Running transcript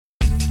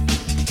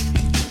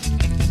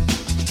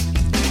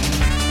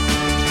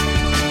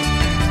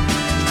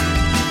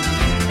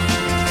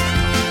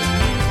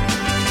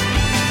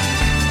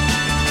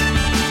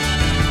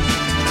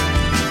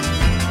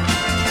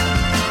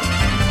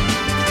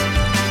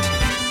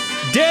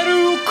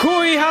Deru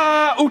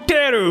Kuiha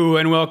Uteru,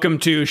 and welcome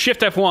to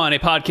Shift F1, a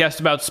podcast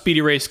about speedy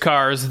race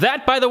cars.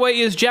 That, by the way,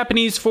 is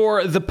Japanese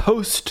for the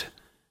post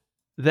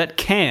that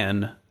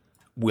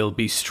will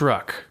be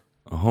struck.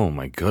 Oh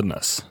my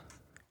goodness.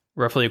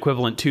 Roughly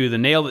equivalent to the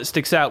nail that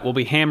sticks out will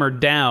be hammered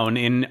down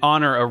in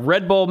honor of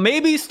Red Bull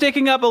maybe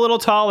sticking up a little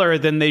taller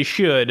than they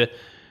should,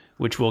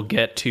 which we'll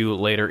get to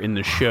later in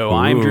the show. Ooh.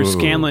 I'm Drew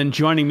Scanlon.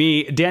 Joining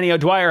me, Danny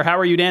O'Dwyer. How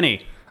are you,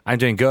 Danny? I'm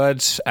doing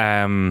good.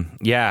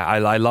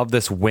 I love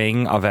this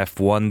wing of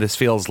F1. This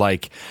feels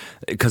like,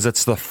 because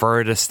it's the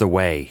furthest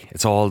away.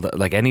 It's all,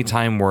 like,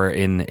 anytime we're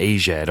in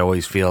Asia, it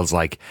always feels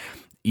like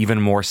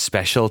even more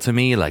special to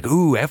me. Like,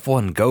 ooh,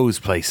 F1 goes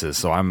places.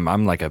 So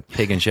I'm like a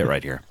pig in shit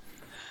right here.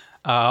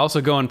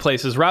 Also going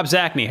places. Rob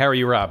Zachney. How are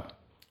you, Rob?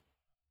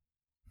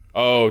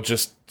 Oh,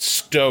 just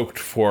stoked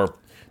for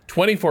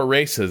 24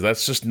 races.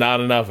 That's just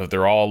not enough if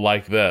they're all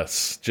like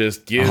this.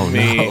 Just give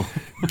me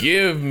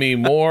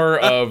more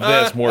of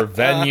this, more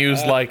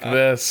venues like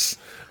this,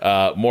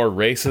 more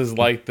races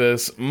like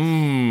this.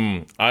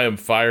 I am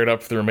fired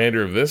up for the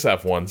remainder of this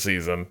F1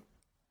 season.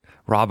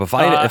 Rob, if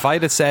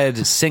I'd have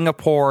said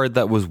Singapore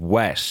that was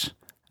wet,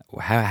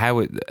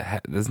 how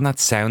doesn't that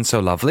sound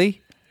so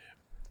lovely?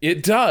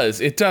 It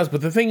does.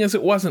 But the thing is,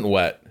 it wasn't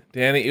wet,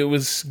 Danny. It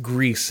was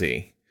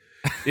greasy.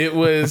 It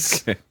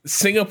was okay.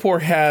 Singapore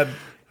had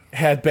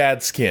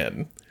bad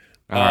skin,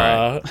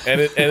 and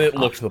it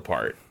looked the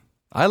part.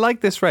 I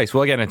like this race.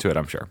 We'll get into it,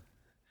 I'm sure.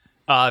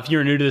 If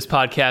you're new to this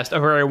podcast, a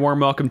very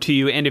warm welcome to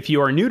you. And if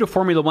you are new to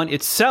Formula One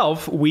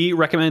itself, we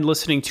recommend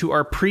listening to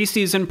our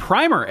preseason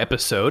primer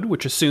episode,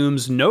 which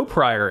assumes no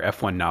prior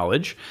F1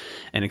 knowledge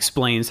and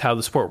explains how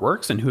the sport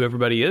works and who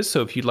everybody is.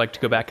 So if you'd like to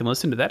go back and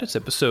listen to that, it's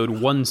episode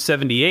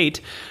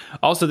 178.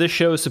 Also, this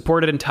show is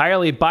supported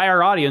entirely by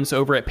our audience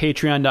over at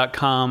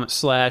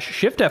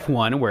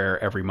patreon.com/shiftf1,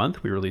 where every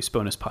month we release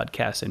bonus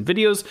podcasts and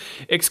videos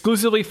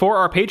exclusively for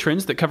our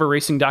patrons that cover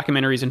racing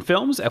documentaries and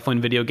films,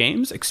 F1 video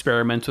games,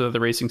 experiments with other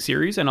racing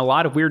series, and a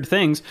lot of weird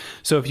things.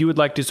 So if you would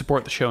like to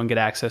support the show and get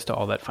access to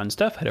all that fun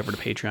stuff, head over to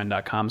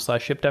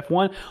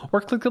patreon.com/shiftf1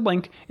 or click the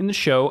link in the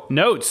show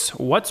notes.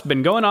 What's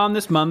been going on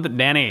this month,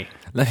 Danny?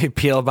 Let me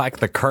peel back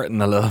the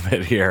curtain a little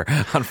bit here.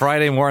 On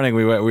Friday morning,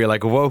 we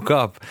woke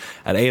up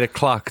at 8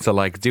 o'clock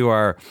to do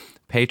our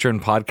patron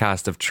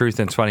podcast of Truth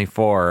in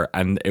 24,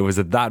 and it was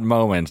at that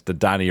moment that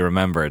Danny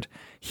remembered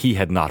he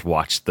had not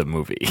watched the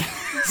movie.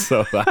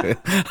 So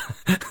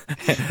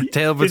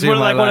tail between it's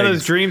one of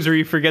those dreams where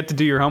you forget to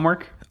do your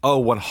homework. Oh,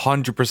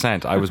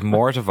 100%. I was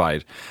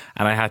mortified,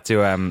 and I had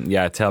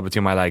to tail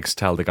between my legs,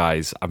 tell the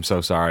guys, I'm so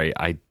sorry,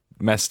 I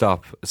messed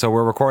up. So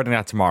we're recording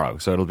that tomorrow,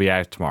 so it'll be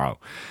out tomorrow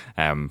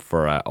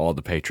for all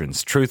the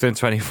patrons. Truth in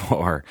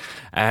 24,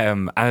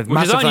 and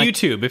which is on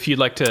YouTube if you'd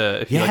like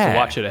to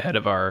watch it ahead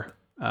of our.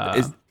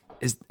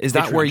 Is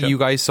that where you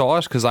guys saw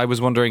it? Because I was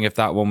wondering if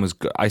that one was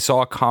good. I saw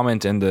a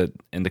comment in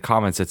the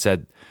comments that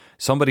said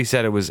somebody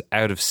said it was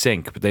out of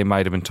sync, but they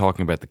might have been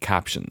talking about the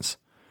captions.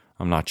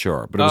 I'm not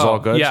sure, but it was all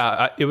good.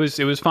 Yeah, it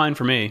was fine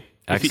for me.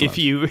 If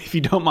you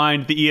don't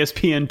mind the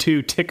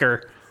ESPN2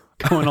 ticker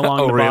going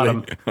along the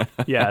bottom.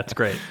 Yeah, it's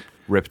great.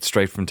 Ripped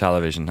straight from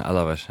television. I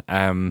love it.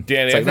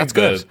 Danny, I think that's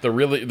good. The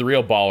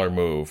real baller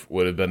move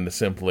would have been to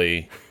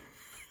simply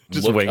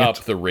just look up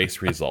the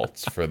race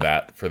results for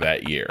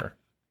that year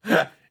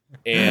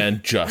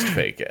and just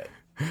fake it.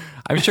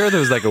 I'm sure there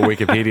was a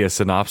Wikipedia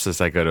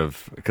synopsis I could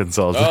have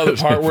consulted. Oh, the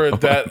part where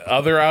that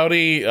other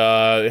Audi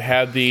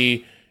had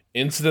the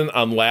incident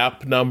on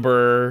lap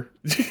number.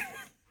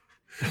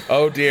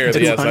 Oh dear!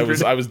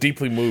 Yes, I was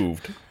deeply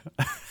moved.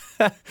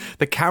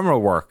 The camera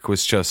work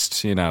was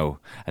just,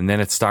 and then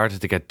it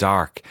started to get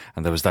dark,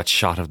 and there was that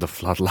shot of the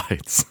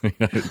floodlights.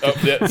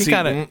 That's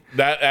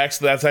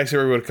actually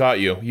where it would have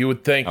caught you. You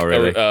would think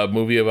a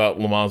movie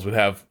about Le Mans would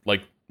have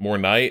more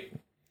night.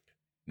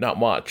 Not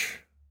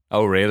much.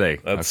 Oh, really?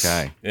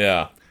 Okay.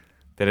 Yeah.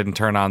 They didn't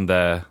turn on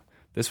the.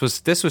 This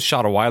was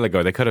shot a while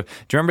ago. They could have.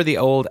 Do you remember the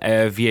old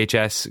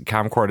VHS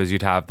camcorders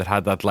you'd have that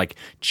had that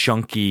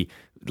chunky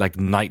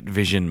night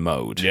vision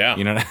mode? Yeah.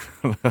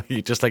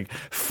 You just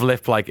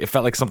flip it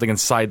felt like something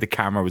inside the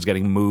camera was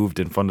getting moved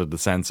in front of the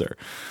sensor.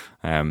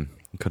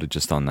 Could have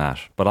just done that.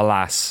 But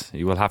alas,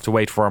 you will have to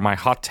wait for my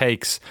hot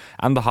takes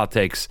and the hot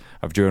takes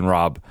of Drew and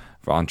Rob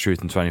on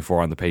Truth in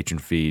 24 on the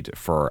Patreon feed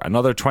for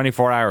another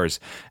 24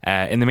 hours.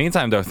 In the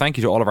meantime, though, thank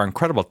you to all of our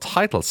incredible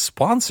title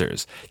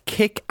sponsors.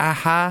 Kick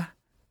Aha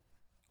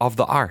of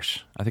the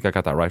Art. I think I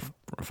got that right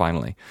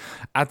finally.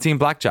 At Team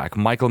Blackjack,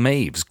 Michael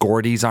Maves,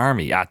 Gordy's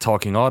Army, at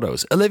Talking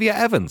Autos, Olivia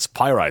Evans,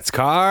 Pyrites,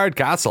 Card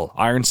Castle,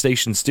 Iron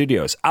Station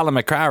Studios, Alan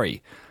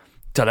McCrary,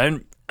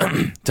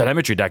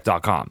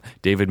 telemetrydeck.com,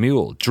 David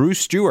Mule, Drew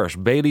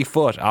Stewart, Bailey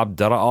Foote,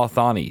 Abdullah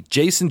Althani,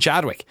 Jason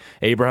Chadwick,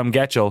 Abraham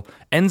Getchell,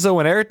 Enzo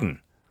and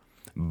Ayrton,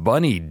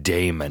 Bunny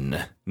Damon.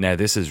 Now,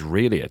 this is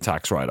really a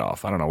tax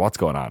write-off. I don't know what's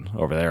going on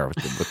over there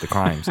with the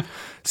crimes.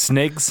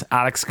 Snigs,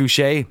 Alex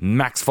Goucher,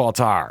 Max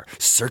Faltar,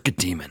 Circuit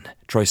Demon,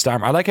 Troy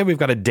Starmer. I like how we've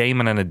got a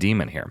Damon and a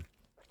Demon here.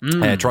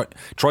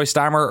 Troy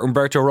Starmer,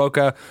 Umberto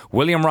Roca,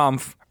 William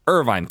Rumpf,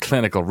 Irvine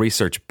Clinical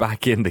Research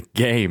back in the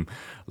game,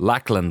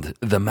 Lackland,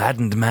 the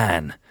maddened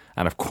man,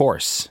 and of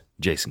course,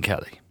 Jason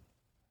Kelly.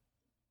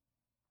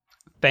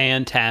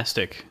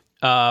 Fantastic.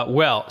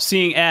 Well,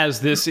 seeing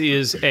as this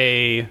is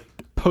a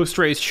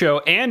post-race show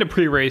and a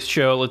pre-race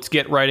show, let's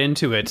get right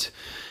into it.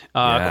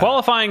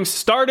 Qualifying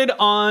started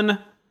on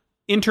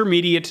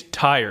intermediate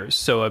tires.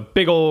 So a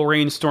big old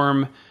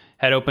rainstorm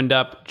had opened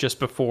up just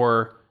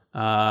before...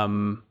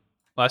 well,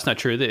 that's not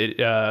true.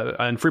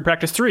 On free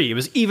practice 3, it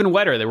was even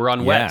wetter. They were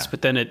on wets,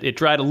 but then it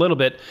dried a little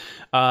bit.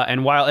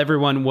 And while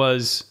everyone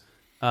was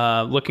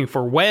looking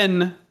for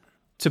when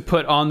to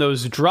put on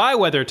those dry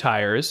weather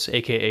tires,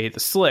 aka the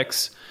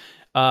slicks,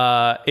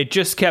 it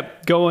just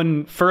kept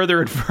going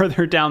further and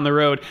further down the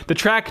road. The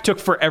track took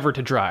forever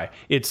to dry.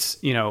 It's,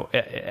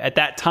 at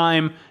that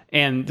time,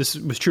 and this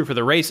was true for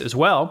the race as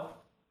well,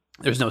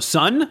 there's no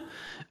sun,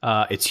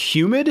 it's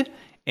humid,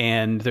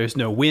 and there's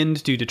no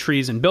wind due to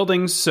trees and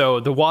buildings, so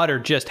the water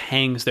just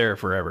hangs there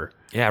forever.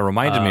 Yeah, it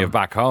reminded me of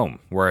back home,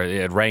 where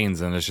it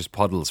rains and it's just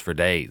puddles for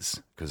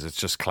days, because it's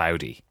just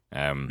cloudy.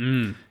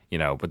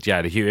 But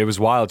yeah, it was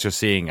wild just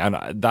seeing,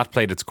 and that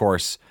played its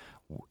course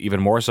even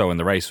more so in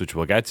the race, which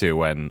we'll get to,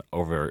 when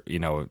over,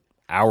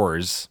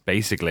 hours,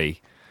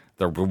 basically,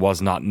 there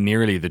was not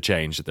nearly the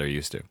change that they're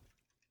used to.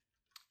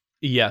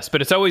 Yes,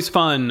 but it's always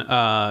fun,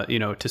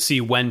 to see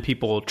when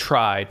people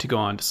try to go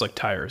on to slick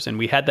tires. And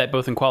we had that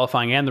both in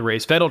qualifying and the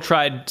race. Vettel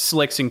tried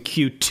slicks in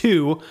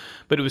Q2,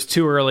 but it was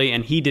too early,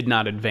 and he did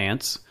not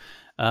advance.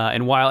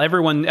 And while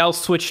everyone else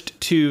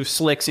switched to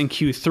slicks in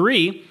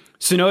Q3,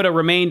 Tsunoda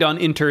remained on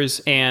inters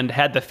and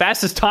had the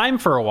fastest time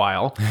for a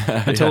while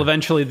until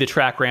eventually the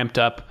track ramped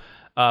up,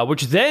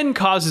 which then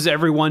causes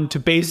everyone to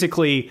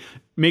basically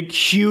make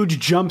huge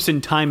jumps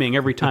in timing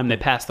every time they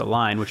pass the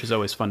line, which is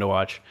always fun to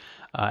watch.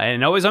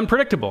 And always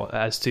unpredictable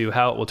as to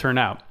how it will turn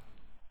out.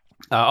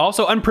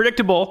 Also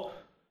unpredictable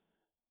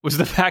was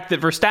the fact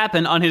that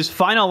Verstappen, on his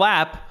final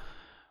lap,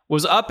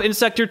 was up in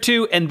Sector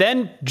 2 and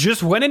then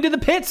just went into the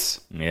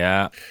pits.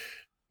 Yeah.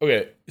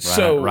 Okay,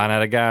 ran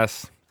out of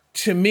gas.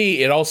 To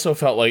me, it also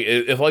felt like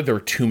there were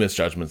two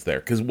misjudgments there.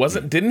 Because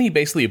didn't he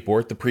basically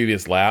abort the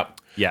previous lap?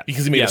 Yeah.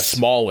 Because he made a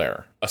small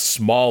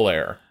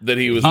error that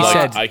he was I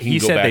can go back. He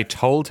said they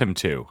told him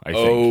to, I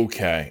think.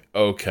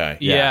 Okay.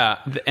 Yeah,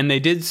 and they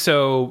did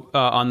so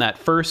on that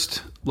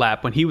first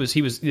lap when it was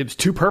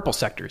 2 purple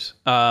sectors.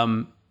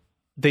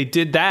 They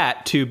did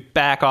that to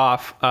back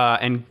off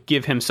and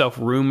give himself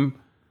room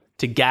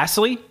to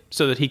Gasly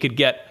so that he could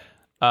get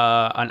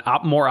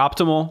more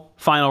optimal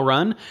final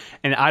run.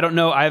 And I don't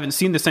know, I haven't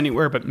seen this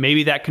anywhere, but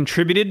maybe that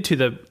contributed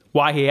to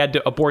why he had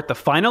to abort the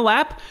final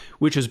lap,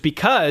 which was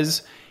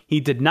because he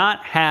did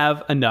not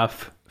have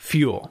enough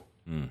fuel.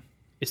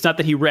 It's not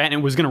that he ran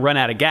and was going to run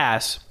out of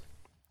gas.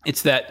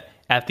 It's that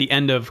at the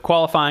end of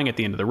qualifying, at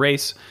the end of the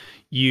race,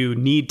 you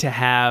need to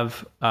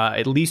have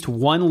at least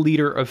 1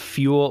 liter of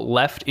fuel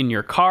left in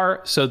your car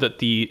so that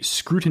the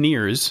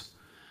scrutineers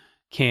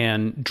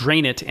can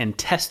drain it and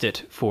test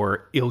it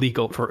for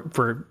illegal,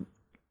 for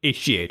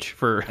HGH,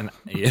 for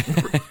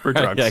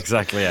drugs. Yeah,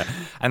 exactly, yeah.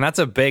 And that's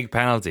a big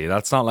penalty.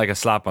 That's not like a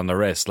slap on the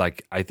wrist.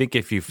 Like, I think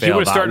if you fail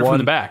that started one, from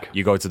the back.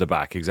 You go to the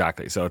back,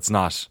 exactly. So it's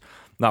not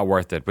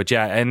worth it. But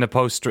yeah, in the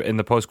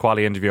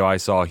post-quali interview I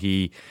saw,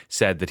 he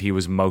said that he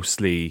was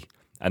mostly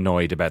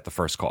annoyed about the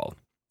first call.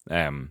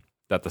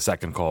 That the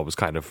second call was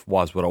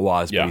what it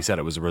was, but he said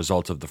it was a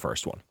result of the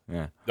first one.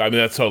 Yeah. I mean,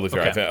 that's totally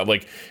fair. Okay. I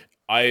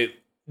think,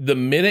 the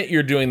minute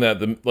you're doing that,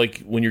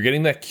 when you're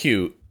getting that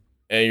cue,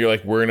 and you're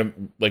like,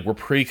 we're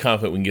pretty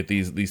confident we can get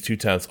these 2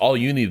 tenths. All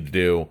you need to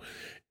do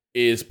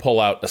is pull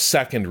out a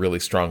second really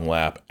strong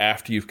lap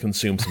after you've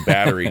consumed some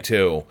battery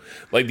too.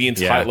 Like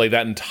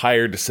that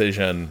entire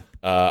decision.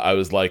 I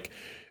was like,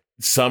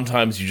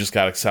 sometimes you just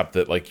got to accept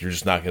that you're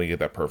just not going to get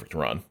that perfect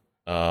run.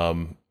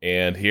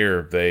 And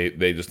here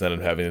they just ended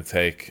up having to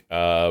take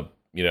a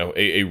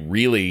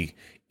really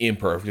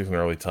imperfect and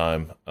early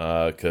time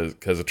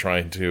because of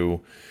trying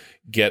to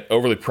get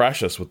overly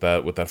precious with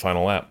that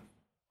final lap.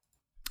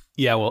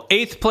 Yeah, well,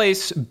 8th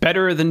place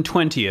better than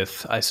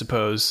 20th, I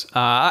suppose.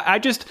 I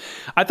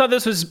thought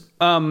this was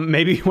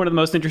maybe one of the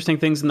most interesting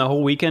things in the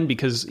whole weekend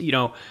because,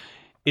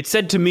 it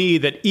said to me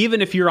that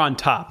even if you're on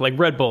top, like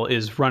Red Bull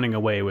is running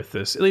away with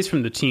this, at least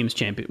from the teams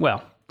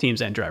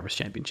and drivers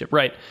championship,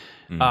 right?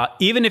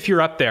 Even if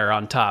you're up there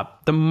on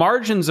top, the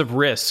margins of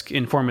risk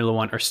in Formula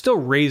One are still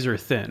razor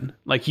thin.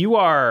 Like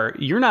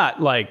you're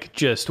not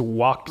just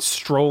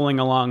strolling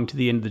along to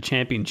the end of the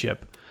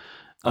championship.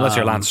 Unless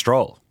you're Lance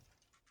Stroll.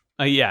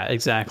 Yeah,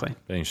 exactly.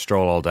 Then you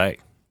stroll all day.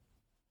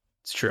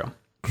 It's true.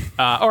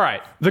 All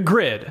right, the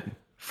grid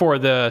for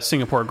the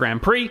Singapore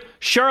Grand Prix.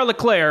 Charles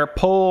Leclerc,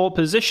 pole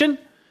position.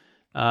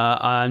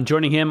 I'm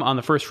joining him on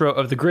the first row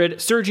of the grid.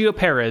 Sergio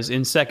Perez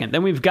in second.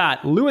 Then we've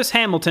got Lewis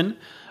Hamilton.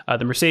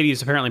 The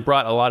Mercedes apparently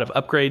brought a lot of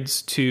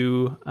upgrades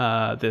to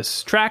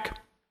this track.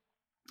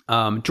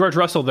 George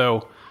Russell,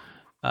 though,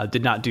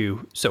 did not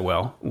do so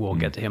well. We'll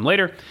get to him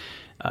later.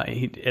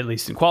 At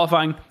least in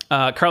qualifying.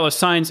 Carlos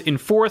Sainz in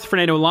 4th,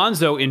 Fernando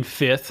Alonso in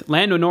 5th,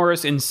 Lando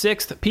Norris in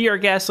 6th, Pierre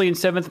Gasly in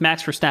 7th,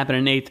 Max Verstappen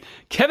in 8th,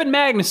 Kevin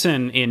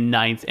Magnussen in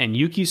 9th, and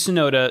Yuki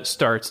Tsunoda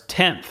starts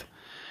 10th.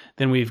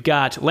 Then we've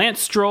got Lance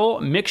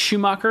Stroll, Mick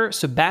Schumacher,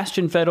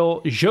 Sebastian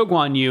Vettel, Zhou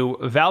Guanyu,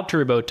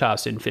 Valtteri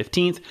Bottas in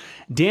 15th,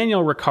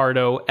 Daniel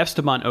Ricciardo,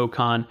 Esteban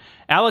Ocon,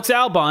 Alex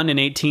Albon in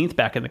 18th,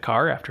 back in the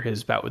car after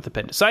his bout with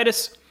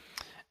appendicitis,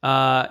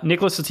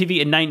 Nicholas Latifi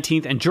in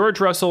 19th, and George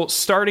Russell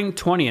starting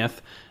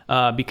 20th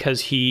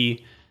because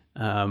he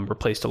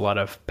replaced a lot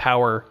of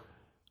power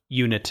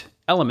unit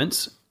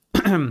elements.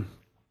 He'll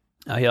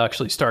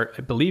actually start,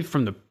 I believe,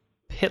 from the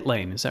pit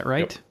lane. Is that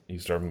right? Yep.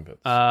 He's starting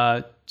pits.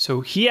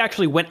 So he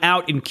actually went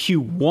out in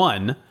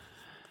Q1,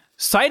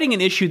 citing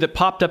an issue that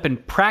popped up in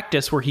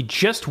practice where he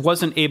just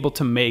wasn't able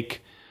to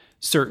make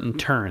certain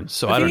turns.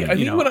 So I think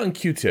he went on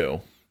Q2.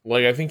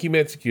 Like, I think he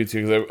made it to Q2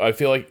 because I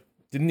feel like,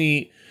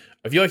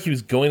 I feel like he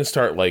was going to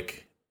start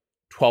like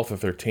 12th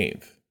or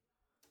 13th.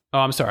 Oh,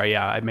 I'm sorry.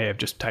 Yeah, I may have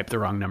just typed the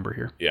wrong number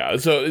here. Yeah,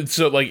 so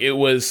like it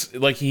was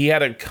like he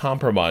had a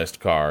compromised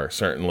car,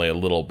 certainly a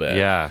little bit.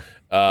 Yeah,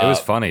 it was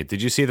funny.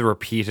 Did you see the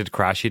repeated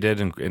crash he did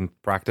in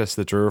practice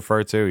that Drew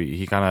referred to?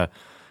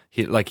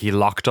 He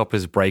locked up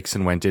his brakes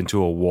and went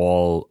into a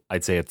wall.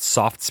 I'd say at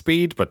soft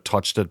speed, but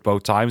touched it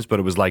both times. But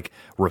it was like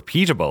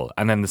repeatable.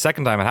 And then the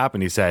second time it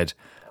happened, he said,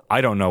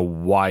 "I don't know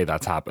why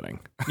that's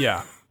happening."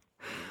 Yeah.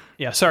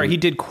 Yeah, sorry, he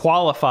did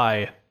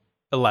qualify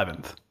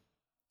 11th.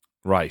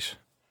 Right.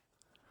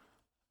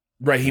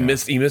 He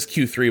missed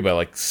Q3 by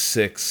like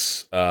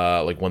 6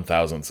 like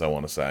 1,000ths, I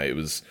want to say. It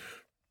was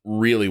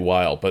really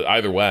wild, but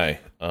either way,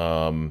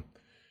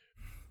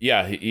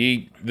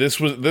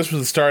 this was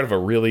the start of a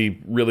really,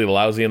 really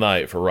lousy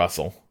night for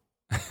Russell.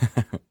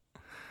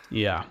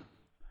 Yeah.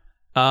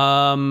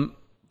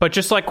 But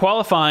just like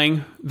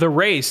qualifying, the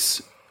race,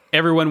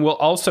 everyone will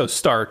also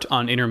start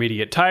on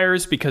intermediate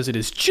tires because it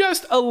is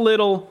just a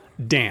little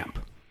damp.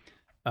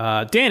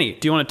 Danny,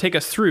 do you want to take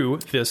us through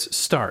this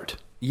start?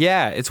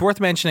 Yeah, it's worth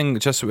mentioning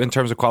just in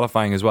terms of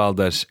qualifying as well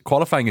that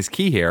qualifying is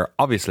key here,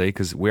 obviously,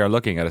 because we are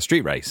looking at a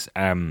street race.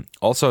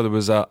 Also, there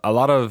was a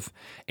lot of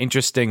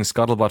interesting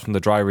scuttlebutt from the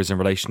drivers in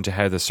relation to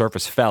how the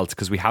surface felt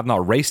because we have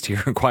not raced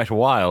here in quite a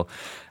while.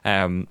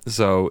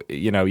 So,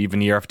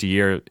 even year after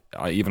year,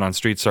 even on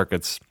street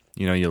circuits,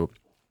 you'll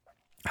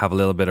have a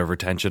little bit of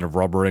retention of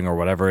rubbering or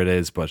whatever it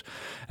is, but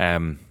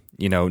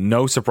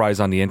no surprise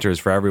on the inters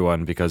for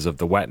everyone because of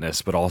the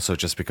wetness, but also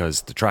just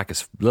because the track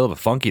is a little bit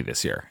funky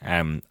this year.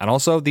 And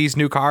also these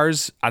new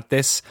cars at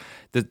this,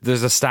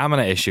 there's a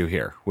stamina issue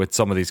here with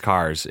some of these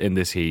cars in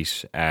this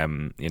heat.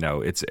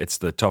 It's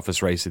the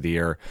toughest race of the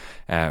year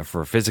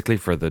for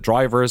the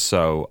drivers.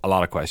 So a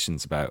lot of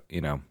questions about,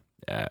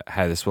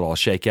 how this will all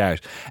shake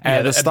out.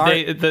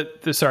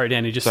 Sorry,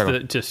 Danny, just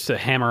to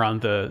hammer on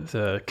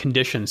the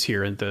conditions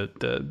here and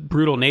the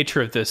brutal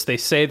nature of this. They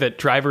say that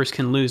drivers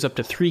can lose up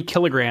to 3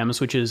 kilograms,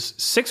 which is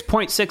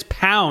 6.6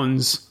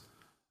 pounds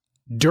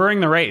during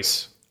the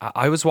race.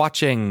 I was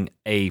watching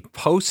a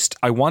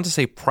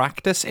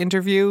practice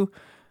interview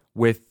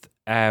with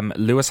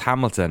Lewis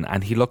Hamilton,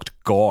 and he looked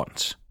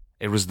gaunt.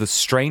 It was the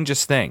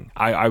strangest thing.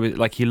 I was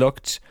like, he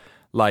looked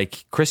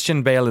like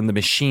Christian Bale in The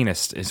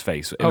Machinist, his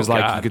face. It was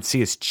like you could see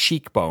his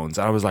cheekbones.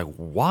 And I was like,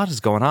 what is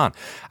going on?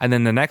 And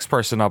then the next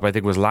person up, I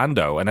think, was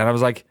Lando. And then I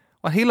was like,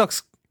 well, he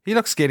looks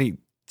skinny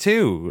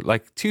too.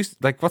 Like,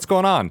 what's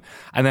going on?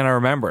 And then I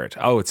remembered,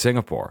 it's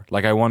Singapore.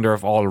 Like, I wonder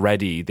if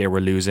already they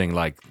were losing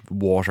like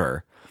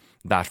water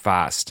that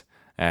fast.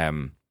 But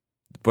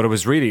it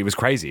was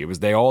crazy.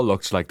 They all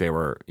looked like they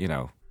were,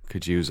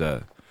 could use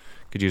a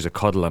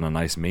cuddle and a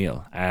nice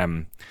meal.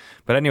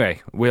 But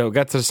anyway, we'll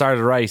get to the start of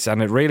the race,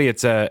 and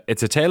it's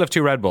a tale of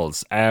two Red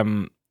Bulls.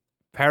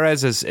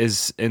 Perez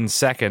is in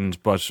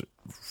second, but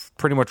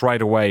pretty much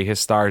right away his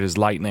start is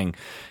lightning.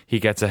 He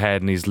gets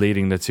ahead and he's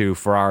leading the two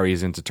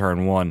Ferraris into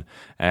turn one,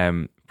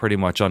 pretty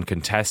much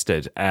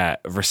uncontested.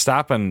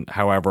 Verstappen,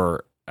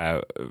 however,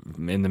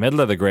 in the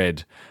middle of the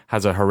grid,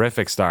 has a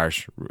horrific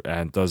start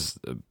and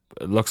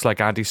looks like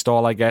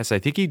anti-stall, I guess. I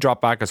think he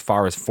dropped back as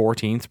far as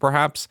 14th,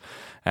 perhaps.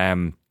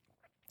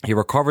 He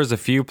recovers a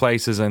few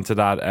places into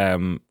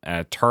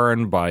that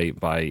turn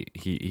by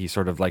he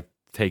sort of like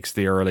takes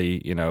the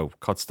early,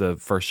 cuts the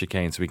first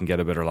chicane so we can get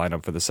a better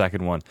lineup for the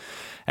second one.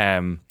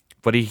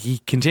 But he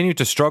continued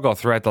to struggle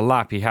throughout the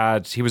lap.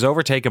 He was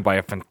overtaken by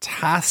a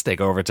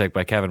fantastic overtake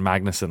by Kevin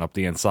Magnussen up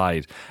the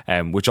inside,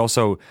 which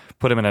also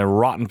put him in a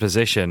rotten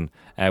position,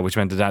 which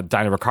meant that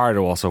Daniel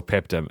Ricciardo also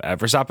pipped him.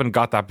 Verstappen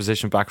got that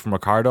position back from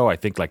Ricciardo, I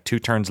think, like 2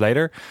 turns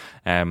later.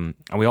 And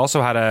we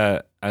also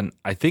had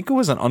I think it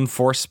was an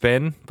unforced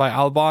spin by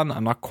Albon.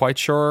 I'm not quite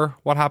sure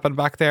what happened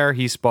back there.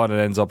 He spun and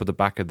ends up at the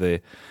back of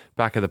the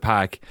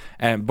pack.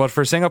 But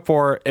for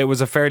Singapore, it was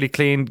a fairly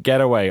clean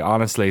getaway,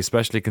 honestly,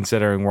 especially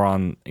considering we're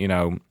on,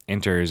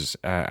 inters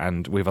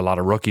and we have a lot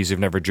of rookies who've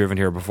never driven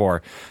here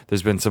before.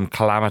 There's been some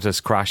calamitous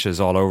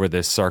crashes all over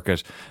this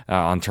circuit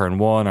on turn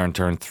 1, on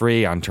turn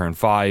 3, on turn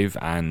 5,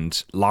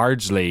 and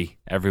largely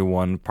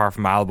everyone, apart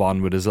from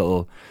Albon with his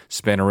little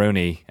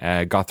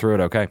spinneroonie, got through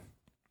it okay.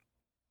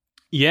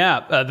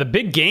 Yeah, the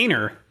big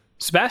gainer,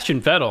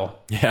 Sebastian Vettel.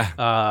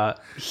 Yeah.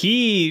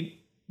 He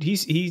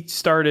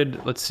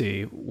started, let's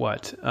see,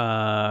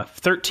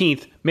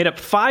 13th, made up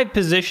 5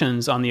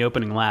 positions on the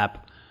opening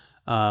lap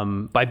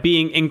by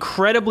being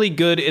incredibly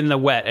good in the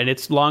wet. And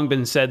it's long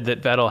been said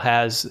that Vettel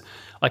has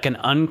like an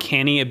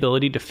uncanny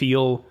ability to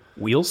feel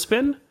wheel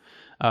spin,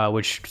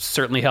 which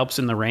certainly helps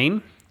in the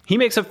rain. He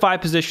makes up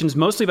 5 positions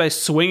mostly by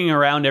swinging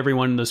around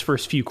everyone in those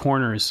first few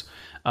corners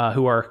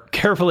who are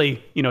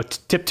carefully,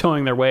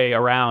 tiptoeing their way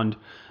around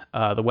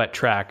the wet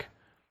track.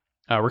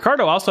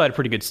 Ricardo also had a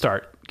pretty good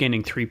start,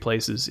 gaining 3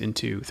 places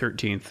into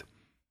 13th.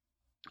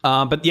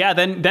 But yeah,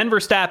 then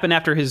Verstappen,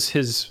 after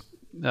his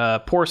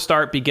poor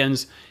start,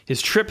 begins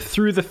his trip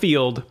through the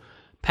field,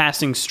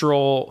 passing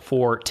Stroll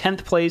for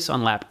 10th place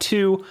on lap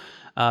 2.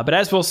 But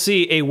as we'll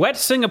see, a wet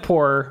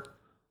Singapore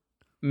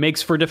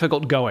makes for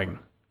difficult going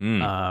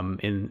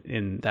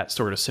in that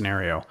sort of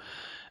scenario.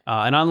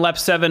 And on lap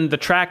 7, the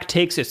track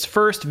takes its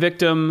first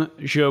victim,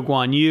 Zhou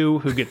Guanyu,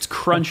 who gets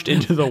crunched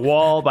into the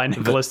wall by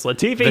Nicholas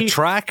Latifi. The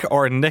track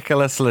or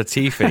Nicholas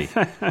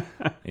Latifi?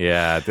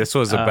 Yeah, this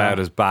was about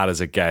as bad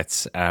as it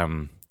gets.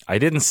 I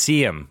didn't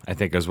see him, I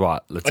think is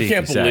what Latifi said. I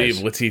can't believe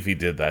Latifi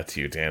did that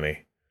to you,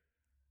 Danny.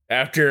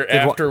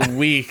 After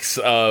weeks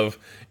of,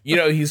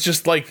 he's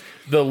just like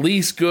the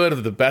least good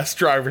of the best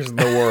drivers in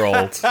the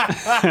world.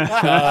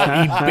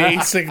 He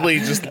basically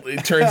just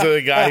turns into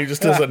the guy who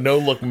just does a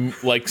no-look,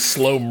 like,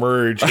 slow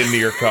merge into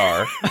your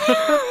car.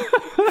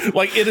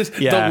 Like, it is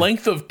the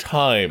length of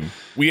time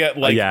we had,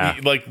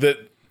 that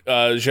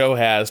Zhou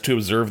has to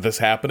observe this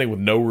happening with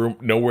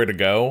nowhere to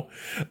go.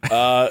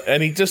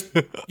 And he just,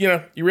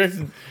 you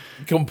reacted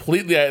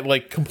completely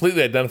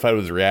identified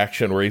with his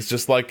reaction, where he's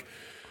just like,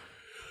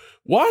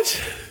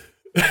 what?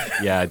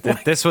 Yeah,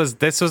 this was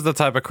the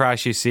type of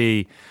crash you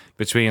see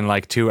between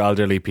like 2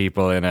 elderly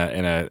people in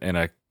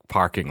a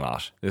parking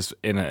lot. This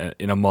in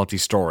a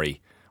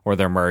multi-story where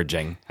they're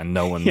merging and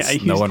no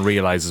one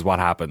realizes what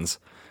happens.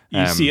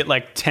 You see it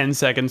like 10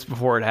 seconds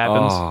before it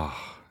happens. Oh,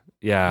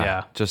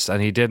 yeah.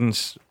 And he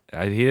didn't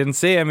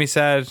see him. He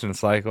said, and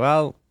it's like,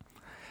 well,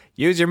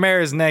 use your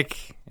mirrors,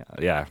 Nick.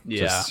 Yeah.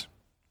 Just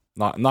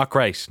not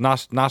great.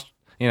 Not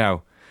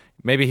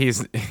maybe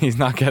he's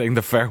not getting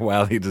the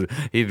farewell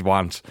he'd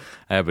want,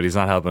 but he's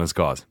not helping his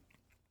cause.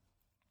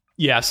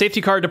 Yeah, safety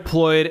car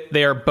deployed.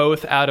 They are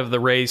both out of the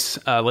race.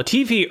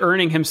 Latifi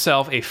earning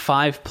himself a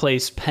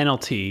 5-place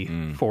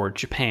penalty for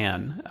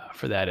Japan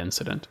for that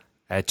incident.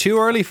 Too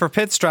early for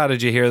pit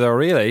strategy here, though,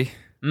 really.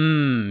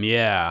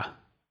 Yeah.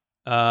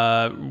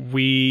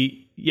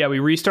 We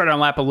restart on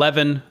lap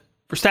 11.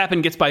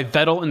 Verstappen gets by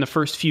Vettel in the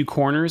first few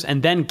corners,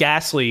 and then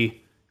Gasly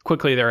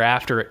quickly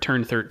thereafter at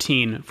turn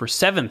 13 for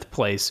 7th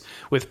place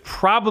with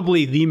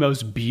probably the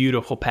most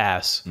beautiful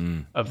pass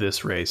of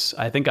this race.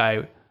 I think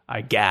I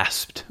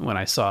gasped when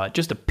I saw it.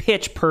 Just a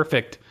pitch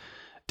perfect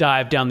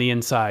dive down the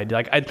inside.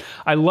 Like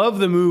I love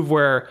the move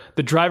where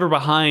the driver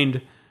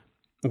behind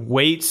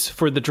waits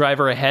for the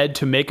driver ahead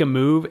to make a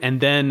move,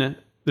 and then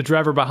the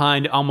driver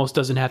behind almost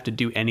doesn't have to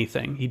do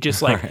anything. He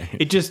just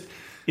it just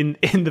in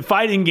the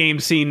fighting game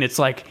scene, it's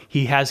like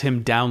he has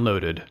him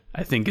downloaded,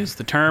 I think is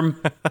the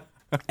term.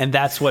 And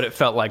that's what it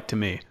felt like to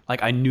me.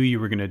 Like, I knew you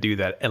were going to do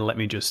that, and let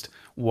me just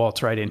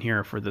waltz right in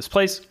here for this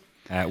place.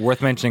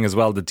 Worth mentioning as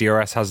well, the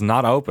DRS has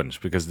not opened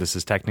because this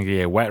is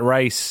technically a wet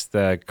race.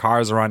 The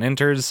cars are on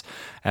inters.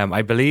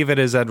 I believe it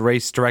is at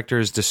race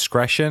director's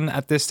discretion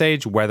at this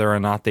stage whether or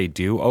not they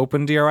do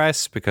open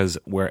DRS, because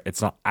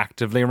it's not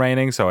actively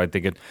raining, so I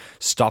think it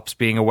stops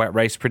being a wet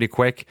race pretty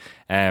quick.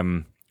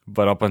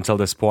 But up until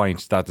this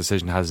point, that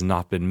decision has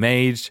not been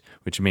made,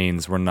 which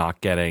means we're not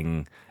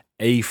getting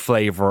a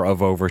flavor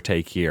of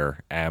overtake here.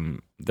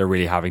 They're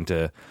really having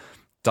to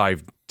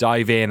dive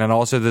in, and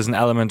also there's an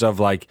element of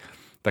like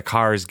the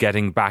cars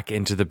getting back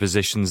into the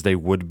positions they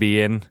would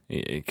be in,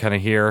 kind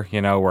of here,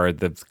 where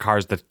the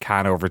cars that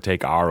can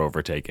overtake are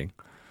overtaking.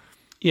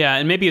 Yeah,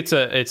 and maybe it's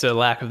a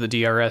lack of the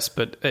DRS,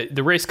 but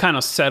the race kind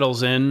of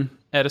settles in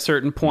at a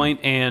certain point,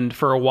 and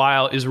for a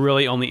while is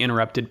really only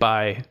interrupted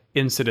by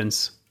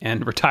incidents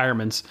and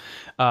retirements.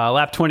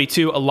 Lap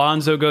 22,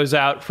 Alonso goes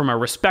out from a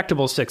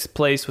respectable 6th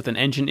place with an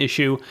engine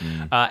issue,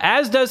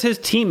 as does his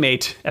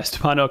teammate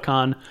Esteban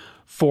Ocon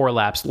 4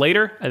 laps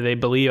later. They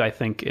believe, I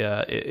think,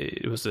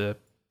 it was the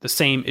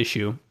same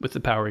issue with the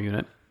power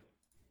unit.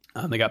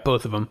 They got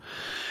both of them.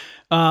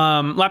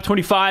 Lap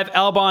 25,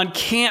 Albon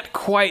can't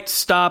quite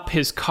stop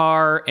his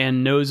car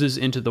and noses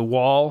into the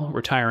wall,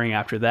 retiring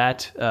after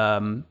that.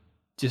 The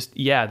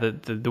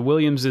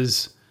Williams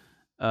is...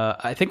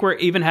 I think we're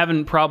even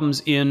having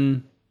problems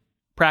in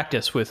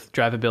practice with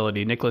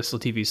drivability. Nicholas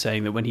Latifi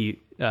saying that when he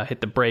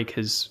hit the brake,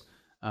 his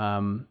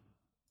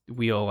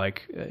wheel,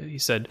 he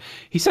said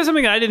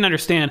something that I didn't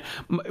understand.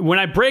 When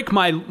I brake,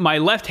 my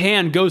left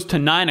hand goes to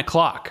 9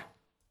 o'clock.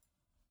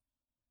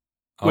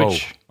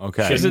 Which,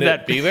 okay. Isn't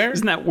that be there?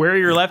 Isn't that where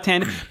your left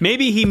hand?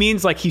 Maybe he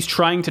means like he's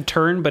trying to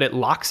turn, but it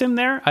locks him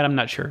there. I'm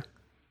not sure.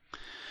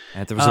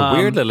 There was a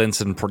weird little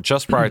incident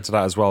just prior to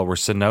that as well, where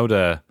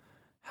Tsunoda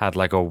had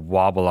like a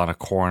wobble on a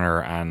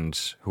corner, and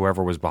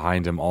whoever was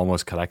behind him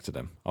almost collected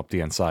him up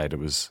the inside. It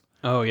was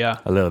a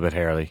little bit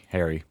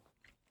hairy.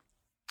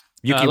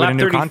 Yuki with a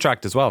new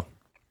contract as well.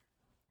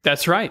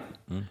 That's right.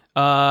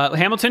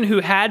 Hamilton, who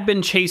had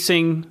been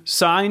chasing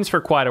signs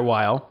for quite a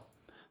while,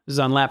 this is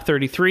on lap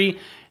 33,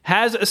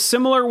 has a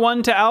similar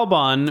one to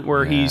Albon,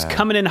 where he's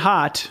coming in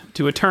hot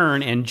to a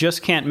turn and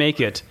just can't make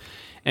it,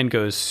 and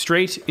goes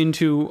straight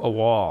into a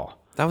wall.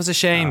 That was a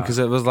shame, because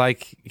it was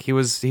like he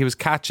was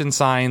catching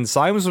signs.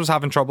 Simons was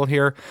having trouble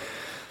here.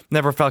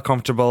 Never felt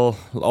comfortable.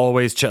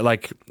 Always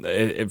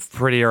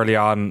pretty early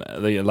on,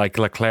 like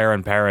Leclerc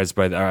and Perez,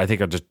 but I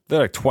think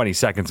they're like 20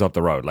 seconds up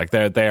the road. Like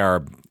they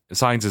are.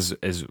 Sainz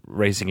is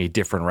racing a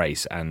different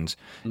race, and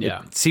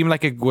it seemed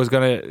like it was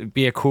going to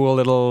be a cool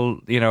little,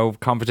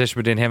 competition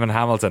between him and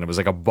Hamilton. It was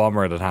like a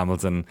bummer that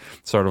Hamilton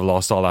sort of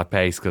lost all that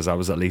pace, because that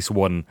was at least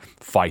one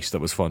fight that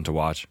was fun to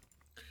watch.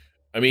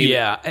 I mean,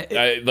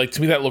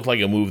 to me that looked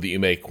like a move that you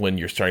make when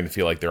you're starting to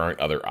feel like there aren't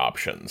other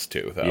options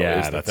too.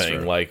 Is the thing.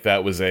 True. Like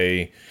that was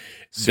a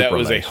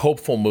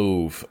hopeful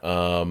move.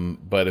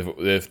 But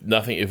if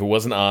it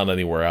wasn't on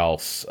anywhere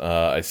else,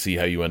 I see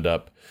how you end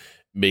up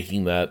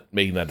making that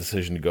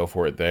decision to go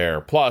for it there.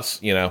 Plus,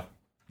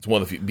 it's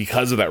one of the few,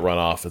 because of that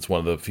runoff, it's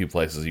one of the few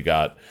places you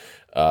got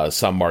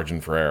some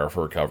margin for error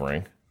for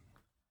recovering.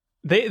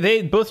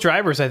 They both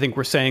drivers, I think,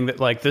 were saying that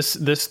like this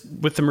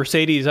with the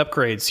Mercedes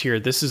upgrades here,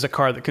 this is a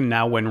car that can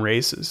now win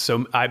races.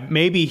 So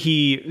maybe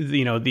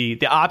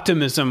the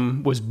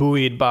optimism was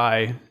buoyed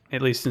by,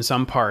 at least in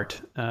some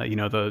part,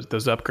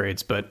 those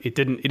upgrades, but it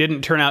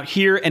didn't turn out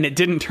here, and it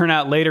didn't turn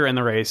out later in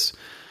the race.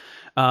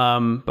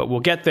 But we'll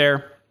get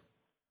there.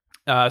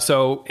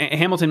 So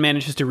Hamilton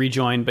manages to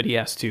rejoin, but he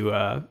has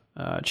to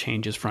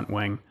change his front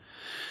wing.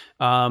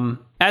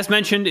 As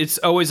mentioned, it's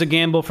always a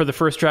gamble for the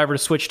first driver to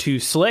switch to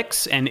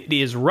slicks, and it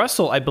is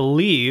Russell, I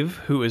believe,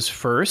 who is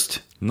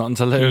first. Nothing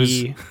to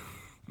lose.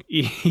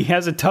 He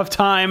has a tough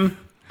time,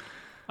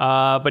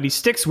 but he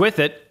sticks with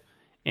it,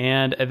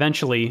 and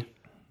eventually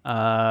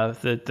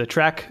the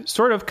track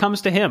sort of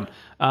comes to him.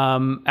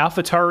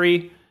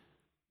 AlphaTauri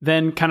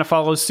then kind of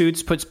follows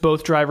suits, puts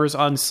both drivers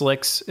on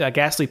slicks,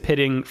 Gasly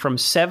pitting from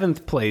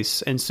 7th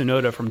place and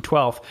Tsunoda from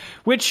 12th,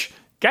 which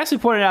Gasly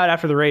pointed out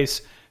after the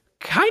race,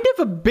 kind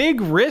of a big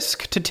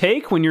risk to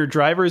take when your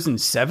driver's in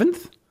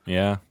 7th.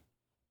 Yeah.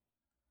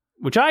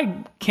 Which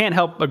I can't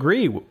help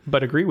agree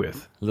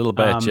with. A little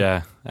bit,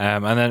 yeah.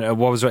 And then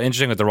what was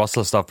interesting with the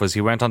Russell stuff was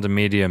he went on to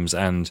mediums,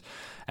 and,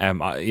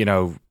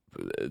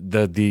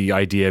 the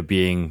idea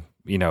being,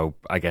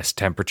 I guess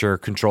temperature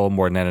control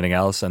more than anything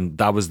else. And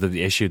that was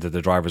the issue that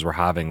the drivers were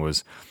having.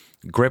 Was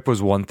grip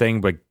was one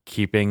thing, but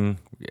getting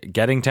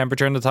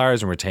temperature in the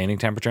tires and retaining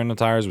temperature in the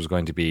tires was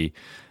going to be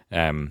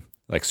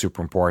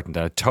super important.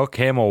 And it took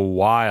him a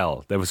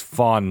while. It was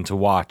fun to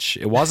watch.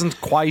 It wasn't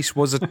quite,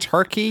 was it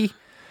Turkey?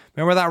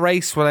 Remember that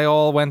race where they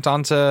all went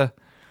onto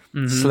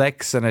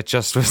slicks, and it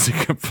just was a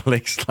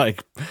complete,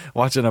 like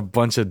watching a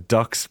bunch of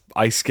ducks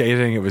ice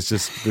skating. It was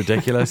just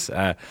ridiculous.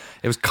 It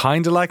was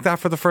kind of like that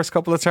for the first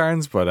couple of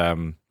turns, but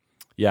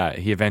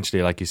he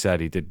eventually, like you said,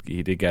 he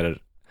did get it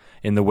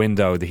in the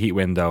window, the heat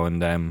window, and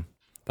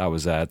that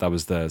was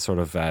the sort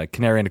of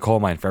canary in the coal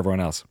mine for everyone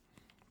else.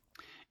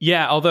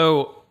 Yeah,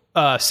 although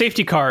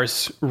safety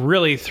cars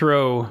really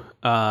throw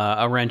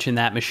a wrench in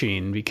that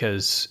machine,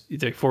 because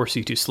they force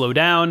you to slow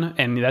down,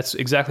 and that's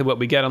exactly what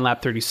we get on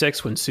lap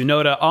 36 when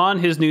Tsunoda, on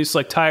his new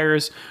slick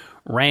tires,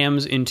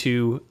 rams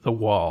into the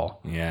wall.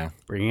 Yeah,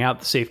 bringing out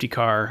the safety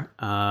car.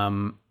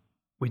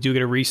 We do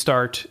get a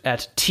restart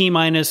at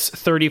T-minus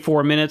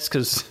 34 minutes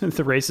because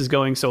the race is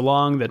going so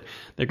long that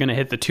they're going to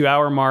hit the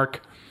 2-hour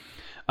mark.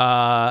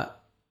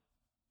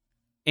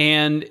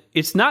 And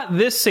it's not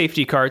this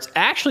safety car. It's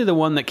actually the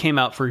one that came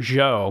out for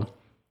Zhou,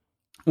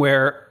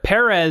 where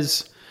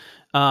Perez,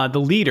 the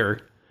leader...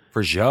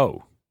 For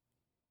Zhou?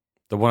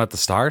 The one at the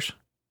start?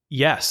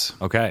 Yes.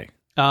 Okay.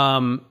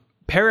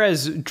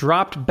 Perez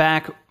dropped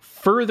back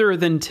further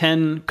than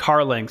 10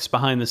 car lengths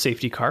behind the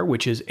safety car,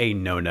 which is a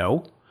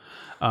no-no.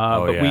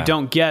 But we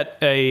don't get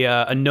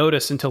a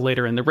notice until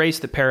later in the race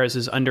that Perez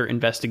is under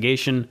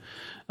investigation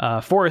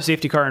for a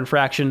safety car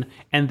infraction,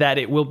 and that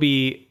it will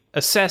be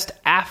assessed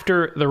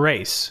after the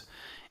race.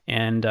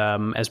 And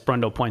as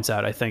Brundle points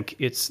out, I think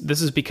this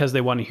is because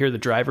they want to hear the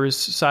driver's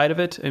side of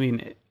it. I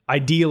mean,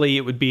 ideally,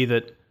 it would be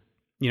that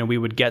we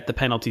would get the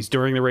penalties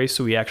during the race,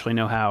 so we actually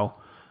know how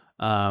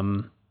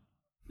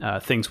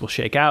things will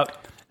shake out.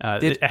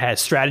 It has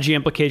strategy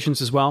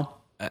implications as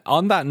well.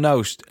 On that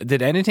note,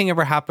 did anything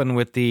ever happen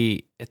with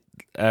the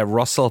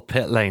Russell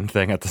pit lane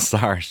thing at the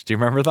start? Do you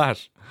remember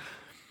that?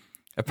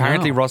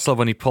 Apparently, Russell,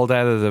 when he pulled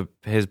out of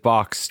his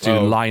box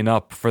to line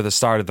up for the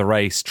start of the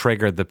race,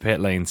 triggered the pit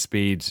lane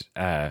speed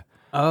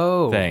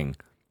thing,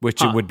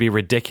 which it would be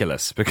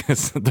ridiculous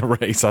because the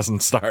race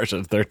hasn't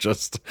started.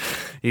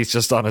 He's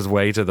just on his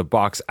way to the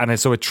box, and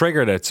so it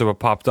triggered it, so it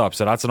popped up.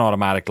 So that's an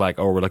automatic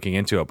we're looking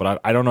into it.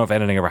 But I don't know if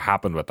anything ever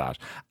happened with that.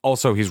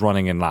 Also, he's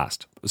running in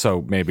last,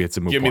 so maybe it's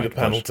a moot point. Give me the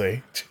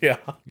penalty. Yeah.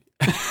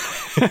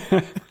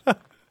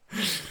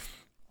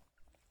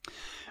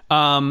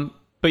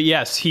 But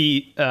yes,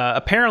 he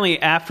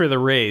apparently after the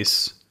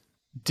race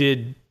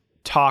did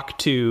talk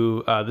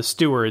to the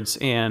stewards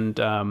and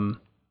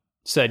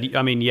said,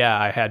 I mean, yeah,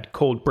 I had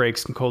cold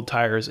brakes and cold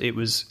tires. It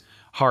was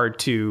hard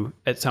to,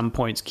 at some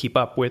points, keep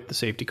up with the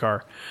safety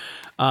car.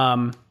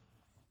 But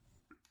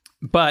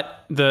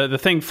the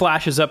thing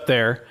flashes up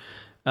there.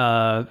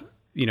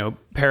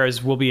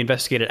 Perez will be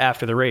investigated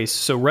after the race.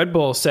 So Red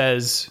Bull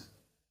says,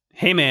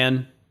 hey,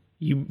 man,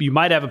 you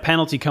might have a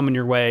penalty coming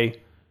your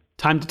way.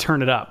 Time to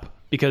turn it up.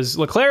 Because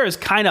Leclerc is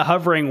kind of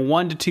hovering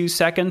 1 to 2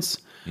 seconds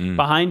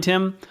behind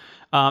him.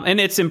 And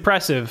it's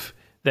impressive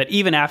that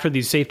even after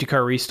these safety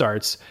car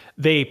restarts,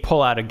 they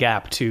pull out a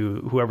gap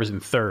to whoever's in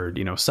third,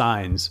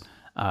 Sainz,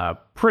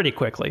 pretty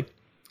quickly.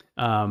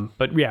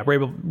 But yeah,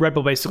 Red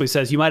Bull basically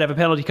says, you might have a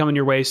penalty coming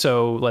your way,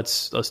 so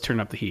let's turn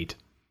up the heat.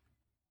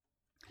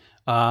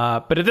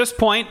 But at this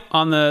point,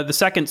 on the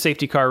second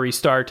safety car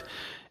restart,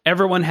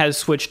 everyone has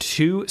switched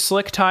to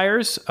slick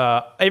tires.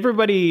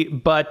 Everybody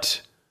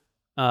but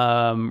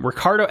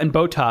Ricciardo and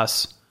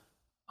Bottas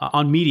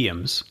on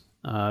mediums.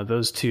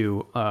 Those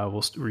two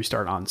will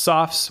restart on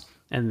softs.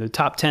 And the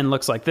top 10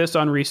 looks like this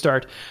on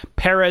restart.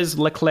 Perez,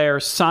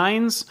 Leclerc,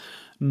 Sainz,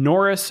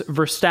 Norris,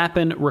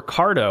 Verstappen,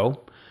 Ricciardo,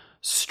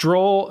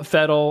 Stroll,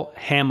 Vettel,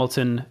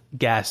 Hamilton,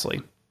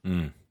 Gasly.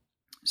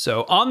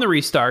 So on the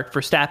restart,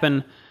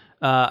 Verstappen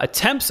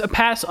attempts a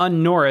pass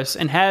on Norris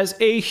and has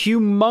a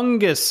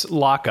humongous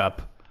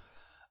lockup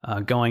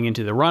going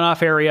into the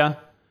runoff area.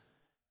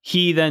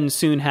 He then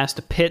soon has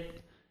to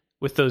pit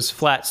with those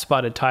flat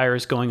spotted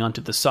tires going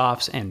onto the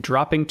softs and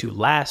dropping to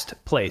last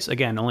place.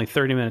 Again, only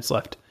 30 minutes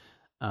left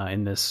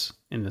in this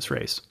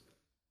race.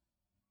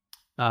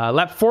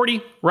 Lap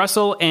 40,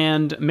 Russell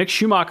and Mick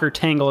Schumacher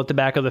tangle at the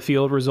back of the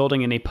field,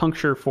 resulting in a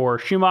puncture for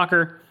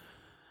Schumacher.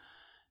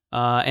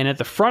 And at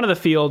the front of the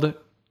field,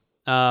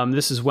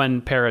 this is when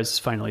Perez is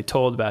finally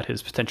told about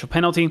his potential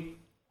penalty.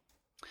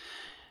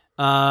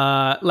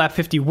 Lap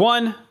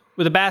 51,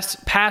 with a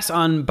pass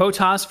on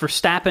Bottas,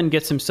 Verstappen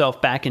gets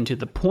himself back into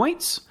the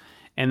points.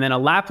 And then a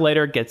lap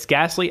later gets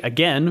Gasly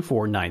again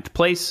for 9th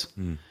place.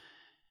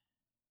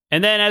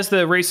 And then as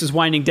the race is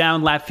winding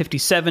down, lap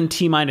 57,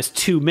 T-minus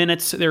 2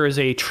 minutes, there is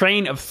a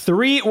train of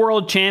 3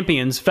 world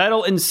champions,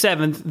 Vettel in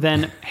 7th,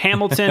 then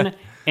Hamilton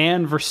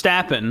and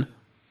Verstappen.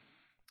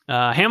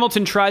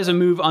 Hamilton tries a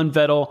move on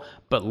Vettel,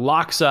 but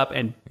locks up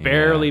and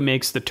barely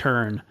makes the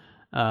turn.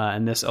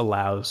 And this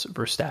allows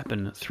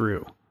Verstappen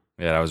through.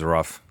 Yeah, that was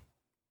rough.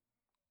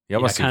 You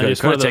almost could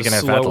have taken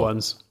out Vettel.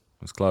 Ones.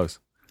 It was close.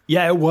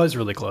 Yeah, it was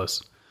really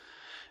close.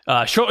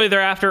 Shortly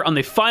thereafter, on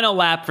the final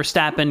lap,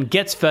 Verstappen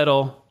gets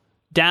Vettel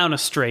down a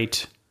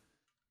straight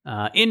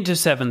into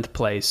 7th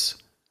place.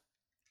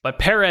 But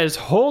Perez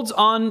holds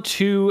on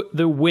to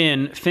the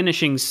win,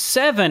 finishing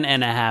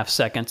 7.5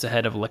 seconds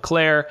ahead of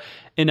Leclerc,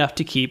 enough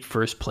to keep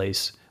first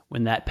place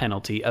when that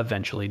penalty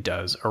eventually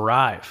does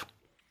arrive.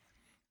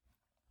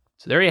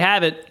 So there you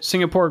have it.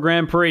 Singapore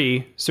Grand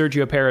Prix.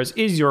 Sergio Perez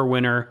is your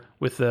winner,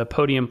 with the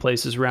podium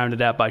places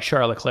rounded out by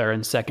Charles Leclerc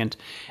in 2nd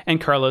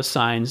and Carlos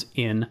Sainz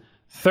in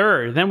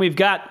 3rd. Then we've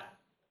got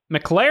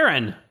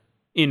McLaren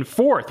in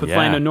 4th with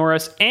Lando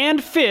Norris, and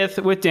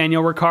 5th with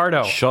Daniel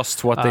Ricciardo.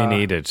 Just what they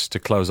needed to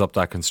close up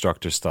that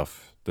constructor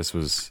stuff. This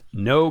was...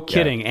 No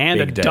kidding. And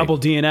a double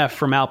DNF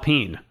from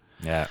Alpine.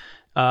 Yeah.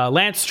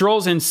 Lance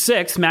Stroll's in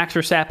 6th, Max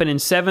Verstappen in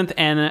 7th,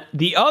 and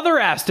the other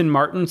Aston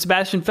Martin,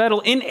 Sebastian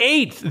Vettel, in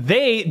 8th.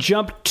 They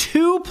jumped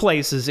 2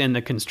 places in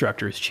the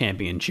Constructors'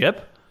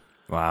 Championship.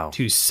 Wow.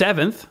 To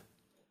 7th.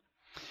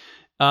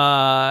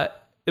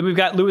 Then we've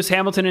got Lewis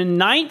Hamilton in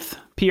 9th,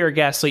 Pierre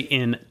Gasly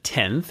in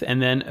 10th, and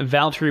then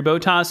Valtteri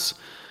Bottas,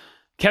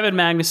 Kevin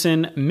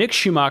Magnussen, Mick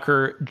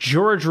Schumacher,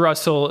 George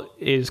Russell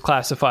is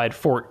classified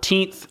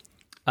 14th,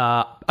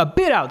 a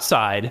bit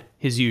outside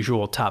his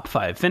usual top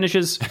 5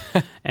 finishes.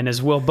 And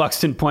as Will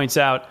Buxton points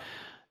out,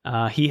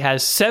 he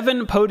has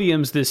 7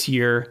 podiums this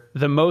year,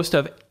 the most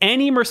of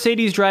any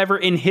Mercedes driver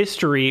in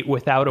history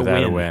without a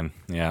win.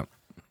 Yeah.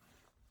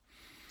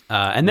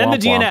 And then the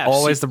DNFs.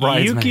 Always the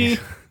bridesmaid.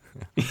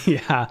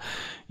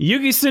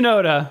 Yuki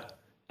Tsunoda,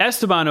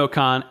 Esteban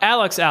Ocon,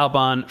 Alex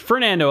Albon,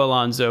 Fernando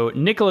Alonso,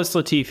 Nicholas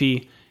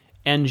Latifi,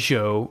 and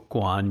Zhou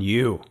Guan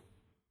Yu.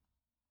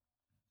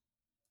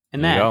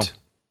 And that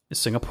is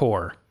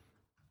Singapore.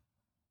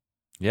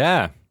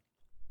 Yeah.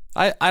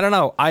 I don't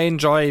know. I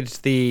enjoyed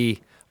the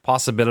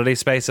possibility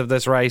space of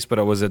this race, but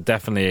it was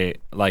definitely,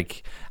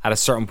 like, at a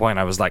certain point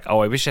I was like, oh,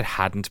 I wish it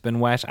hadn't been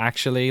wet,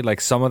 actually. Like,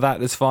 some of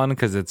that is fun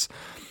because it's,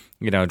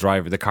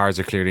 the cars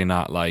are clearly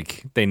not,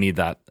 like, they need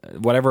that.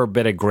 Whatever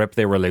bit of grip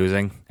they were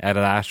losing out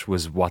of that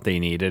was what they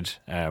needed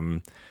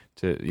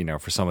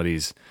for some of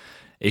these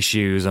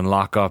issues and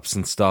lockups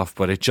and stuff.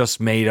 But it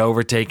just made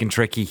overtaking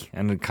tricky,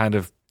 and it kind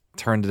of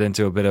turned it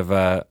into a bit of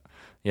a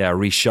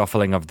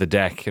reshuffling of the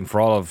deck. And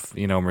for all of,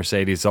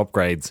 Mercedes'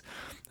 upgrades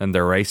and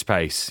their race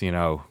pace,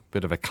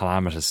 bit of a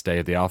calamitous day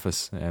at the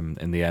office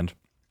in the end.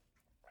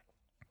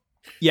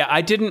 Yeah,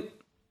 I didn't,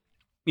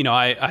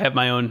 I have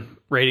my own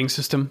rating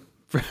system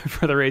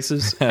for the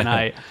races, and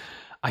I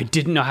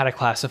didn't know how to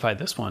classify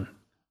this one.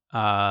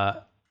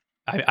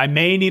 I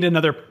may need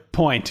another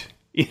point.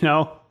 You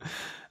know,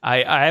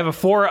 I have a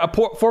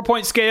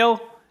 4-point scale,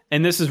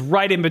 and this is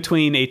right in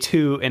between a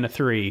 2 and a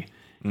 3,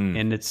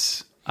 and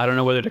it's I don't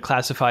know whether to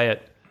classify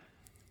it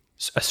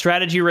a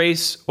strategy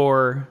race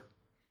or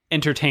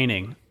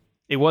entertaining.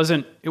 It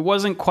wasn't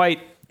quite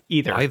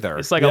either.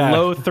 It's like a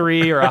low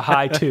 3 or a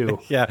high 2.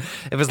 Yeah,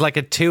 it was like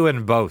a 2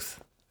 in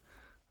both.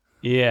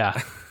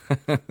 Yeah.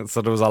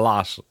 So there was a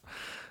lot.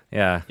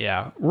 Yeah.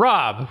 Yeah.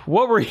 Rob,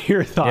 what were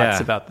your thoughts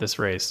about this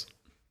race?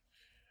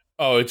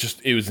 Oh,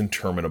 it was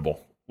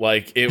interminable.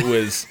 Like, it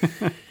was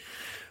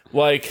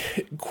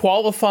like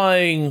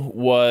qualifying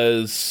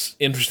was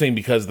interesting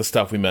because of the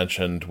stuff we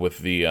mentioned with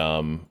the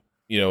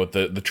with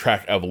the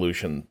track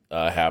evolution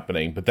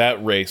happening. But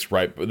that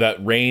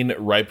rain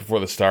right before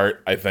the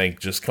start, I think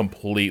just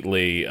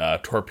completely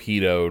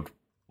torpedoed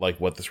like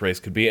what this race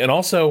could be. And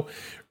also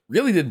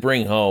really did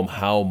bring home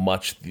how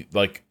much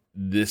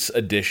this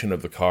edition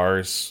of the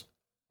cars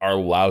are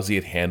lousy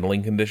at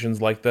handling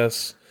conditions like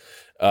this.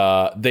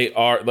 They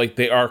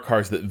are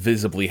cars that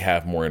visibly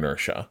have more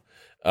inertia.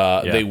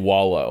 They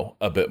wallow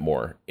a bit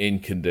more in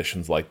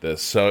conditions like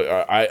this.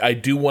 So I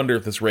do wonder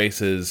if this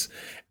race is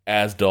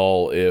as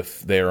dull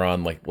if they're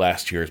on like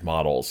last year's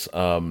models.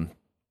 It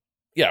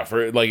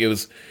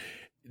was,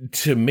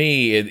 to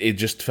me, it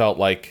just felt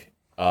like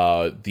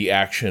the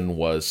action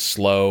was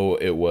slow.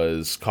 It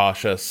was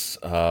cautious.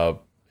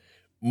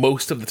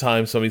 Most of the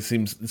time,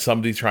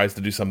 somebody tries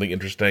to do something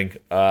interesting.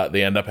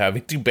 They end up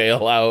having to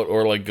bail out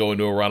or like go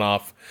into a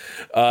runoff.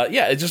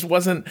 It just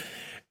wasn't.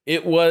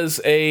 It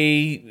was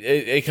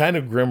a kind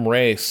of grim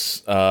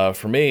race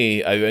for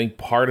me. I think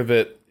part of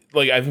it,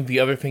 I think the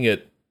other thing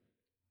it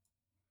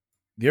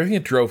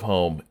drove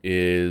home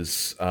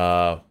is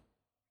if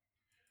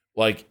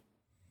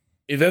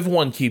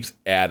everyone keeps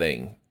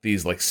adding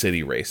these like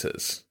city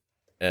races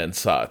and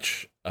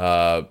such,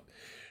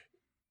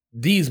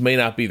 these may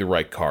not be the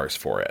right cars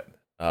for it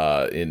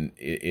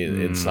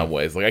in some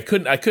ways. Like I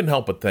couldn't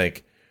help but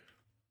think,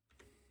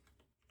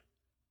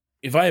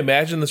 if I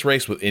imagine this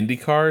race with Indy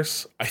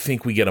cars, I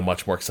think we get a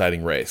much more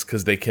exciting race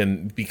because they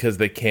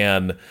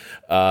can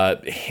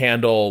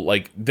handle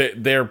like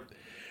they're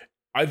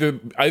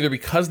either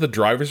because the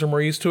drivers are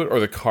more used to it or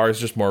the car's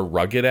just more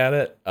rugged at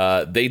it.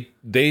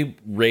 They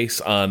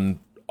race on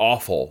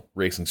awful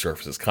racing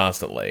surfaces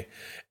constantly,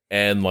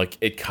 and like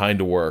it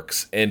kind of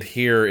works. And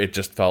here it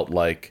just felt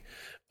like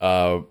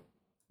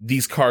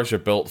these cars are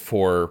built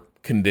for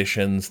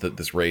conditions that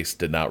this race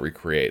did not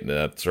recreate, and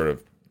that sort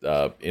of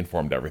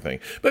informed everything.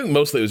 But I think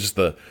mostly it was just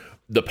the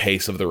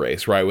pace of the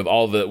race, right? With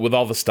all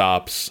the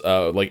stops,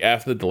 like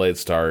after the delayed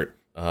start,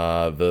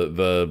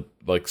 the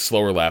like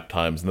slower lap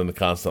times, and then the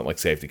constant like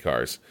safety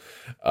cars.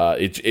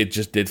 It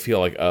just did feel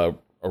like a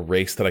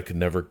race that I could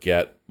never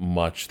get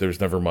much. There's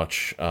never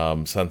much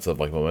sense of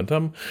like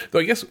momentum. Though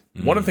I guess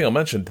one other thing I'll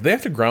mention: did they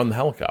have to ground the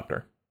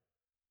helicopter?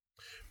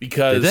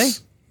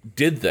 Because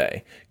did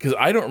they? Because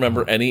I don't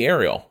remember any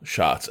aerial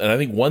shots. And I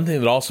think one thing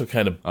that also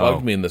kind of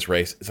bugged me in this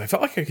race is I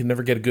felt like I could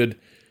never get a good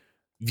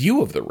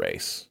view of the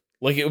race.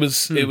 Like it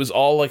was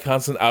all like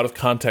constant out of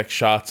context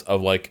shots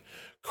of like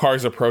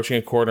cars approaching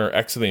a corner,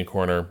 exiting a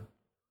corner.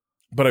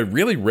 But I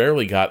really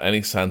rarely got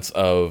any sense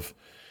of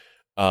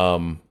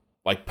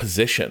like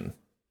position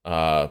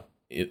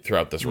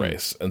throughout this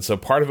race. And so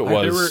part of it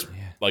was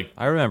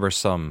I remember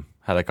some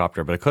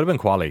helicopter, but it could have been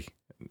quali.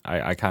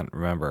 I can't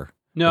remember.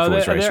 No, if it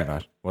was race or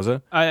not. Was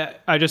it?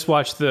 I just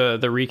watched the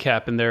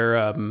recap, and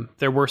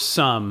there were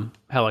some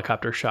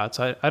helicopter shots.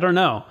 I don't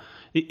know.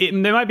 They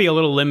might be a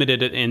little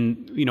limited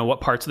in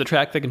what parts of the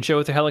track they can show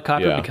with the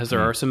helicopter because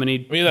there are so many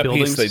that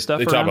buildings piece and stuff.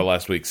 They talked about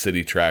last week.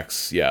 City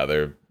tracks,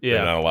 they're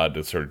not allowed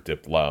to sort of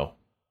dip low.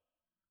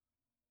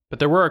 But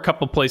there were a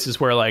couple places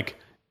where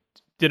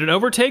did an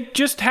overtake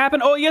just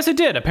happen? Oh, yes, it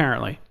did.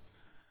 Apparently.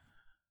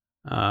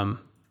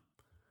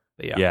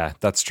 Yeah,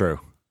 that's true.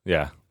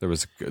 Yeah, there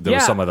was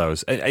some of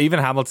those. Even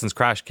Hamilton's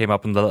crash came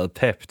up in the little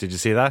pip. Did you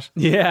see that?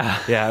 Yeah,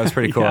 it was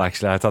pretty cool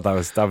actually. I thought that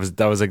was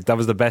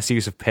the best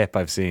use of pip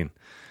I've seen.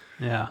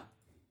 Yeah.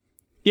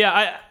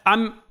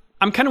 I'm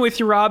kind of with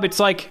you, Rob. It's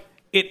like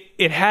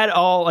it had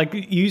all, like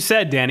you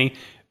said, Danny.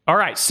 All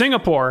right,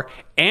 Singapore,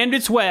 and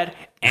it's wet,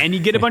 and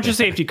you get a bunch of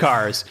safety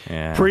cars.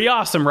 Yeah. Pretty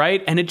awesome,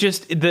 right? And it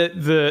just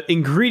the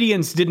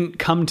ingredients didn't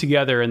come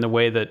together in the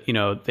way that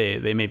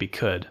they maybe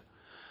could.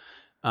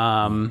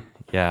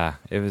 Yeah,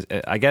 it was.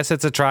 I guess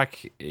it's a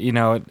track.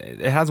 It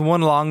has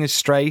one long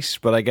straight,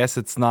 but I guess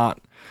it's not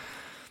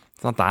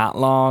that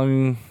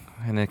long,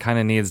 and it kind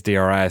of needs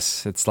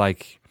DRS. It's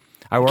like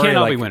I worry. Can't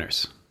all be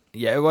winners.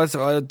 Yeah, it was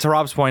to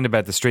Rob's point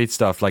about the street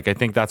stuff. Like I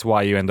think that's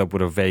why you end up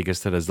with a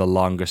Vegas that is the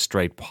longest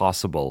straight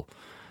possible,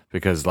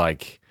 because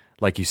like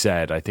you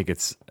said, I think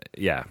it's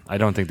I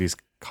don't think these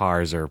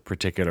cars are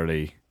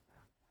particularly.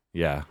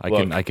 Yeah,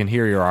 I can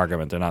hear your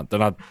argument. They're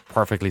not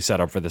perfectly set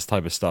up for this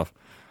type of stuff.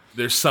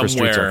 There's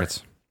somewhere,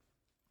 if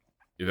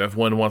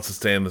F1 wants to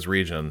stay in this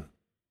region,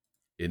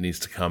 it needs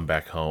to come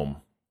back home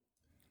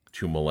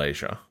to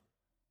Malaysia.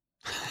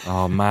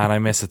 Oh man, I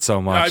miss it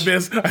so much.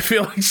 I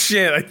feel like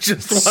shit. I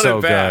just want so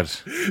it back.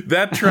 Good.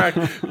 That track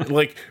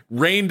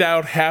rained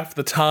out half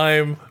the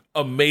time.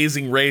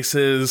 amazing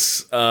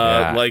races,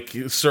 like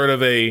sort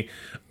of a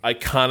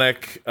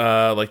iconic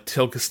like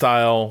Tilke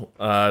style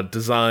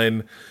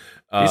design.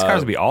 These cars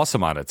would be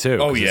awesome on it too.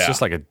 Oh yeah, it's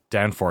just like a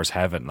downforce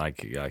heaven.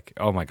 Like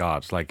oh my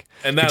god, like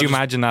and could you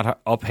imagine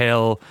that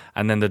uphill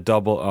and then the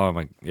double? Oh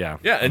my, yeah,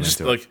 and just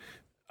like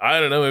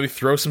I don't know, maybe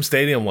throw some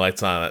stadium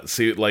lights on it.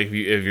 See, like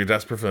if you're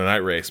desperate for the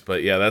night race.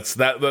 But yeah,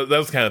 that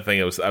was the kind of thing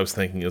I was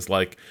thinking is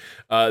like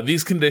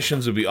these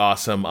conditions would be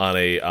awesome on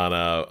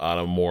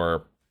a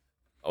more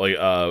like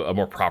a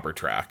more proper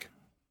track.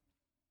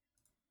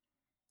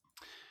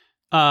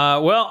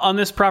 Well, on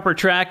this proper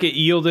track, it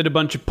yielded a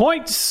bunch of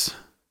points.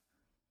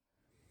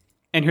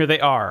 And here they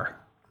are,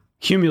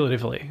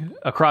 cumulatively,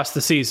 across the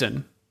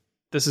season.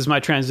 This is my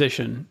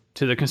transition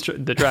to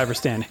the driver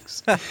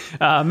standings.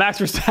 Max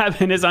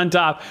Verstappen is on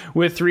top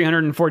with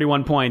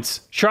 341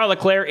 points. Charles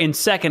Leclerc in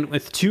second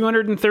with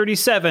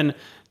 237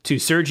 to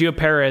Sergio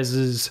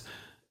Perez's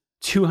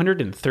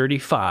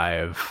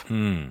 235.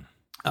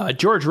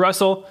 George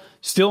Russell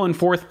still in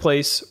fourth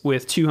place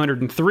with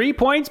 203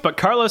 points, but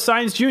Carlos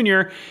Sainz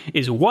Jr.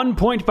 is 1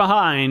 point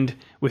behind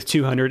with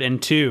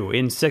 202.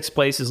 In sixth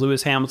place is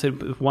Lewis Hamilton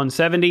with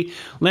 170.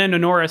 Lando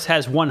Norris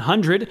has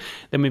 100.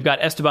 Then we've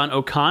got Esteban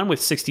Ocon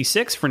with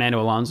 66.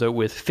 Fernando Alonso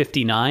with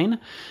 59.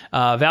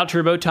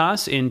 Valtteri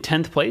Bottas in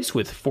 10th place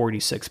with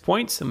 46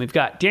 points. And we've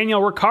got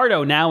Daniel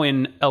Ricciardo now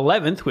in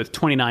 11th with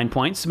 29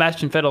 points.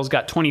 Sebastian Vettel's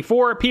got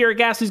 24. Pierre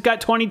Gasly's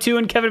got 22.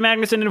 And Kevin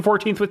Magnussen in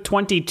 14th with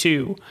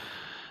 22.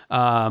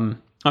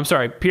 I'm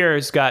sorry,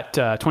 Pierre's got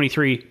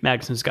 23.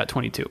 Magnussen's got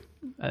 22.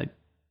 I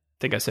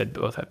think I said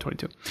both have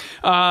 22.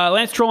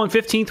 Lance Stroll in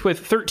 15th with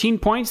 13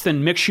 points.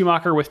 Then Mick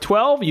Schumacher with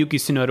 12. Yuki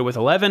Tsunoda with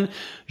 11.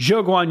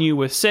 Zhou Guanyu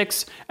with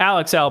 6.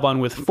 Alex Albon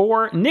with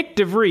 4. Nick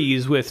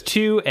DeVries with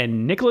 2.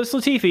 And Nicholas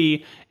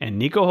Latifi and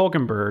Nico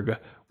Hulkenberg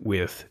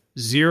with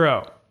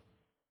 0.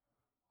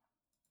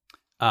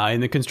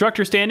 In the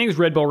constructor standings,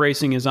 Red Bull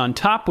Racing is on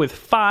top with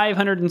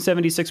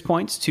 576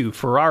 points to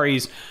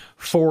Ferrari's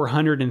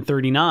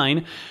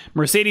 439.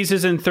 Mercedes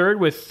is in third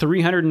with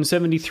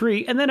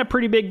 373, and then a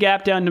pretty big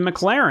gap down to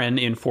McLaren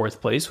in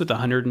fourth place with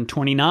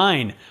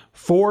 129.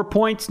 4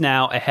 points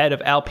now ahead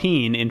of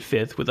Alpine in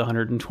fifth with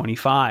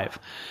 125.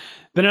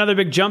 Then another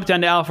big jump down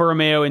to Alfa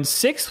Romeo in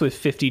sixth with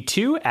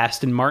 52.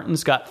 Aston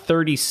Martin's got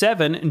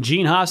 37.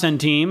 Gene Haas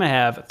and team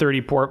have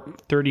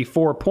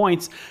 34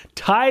 points,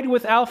 tied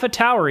with Alpha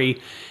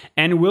Tauri,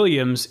 and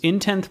Williams in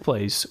 10th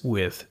place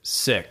with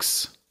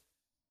 6.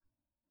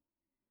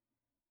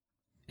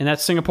 And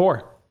that's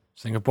Singapore.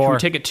 Can we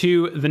take it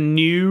to the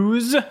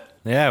news?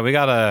 Yeah, we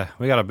got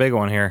a big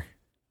one here.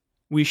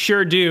 We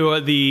sure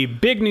do. The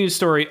big news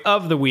story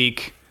of the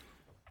week.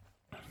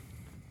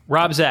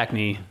 Rob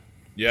Zachney.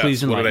 Yes,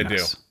 please what enlighten did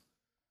I us.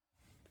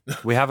 do?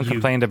 We haven't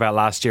complained about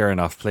last year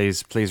enough.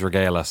 Please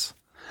regale us.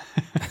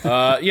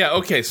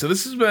 Okay. So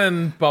this has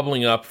been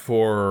bubbling up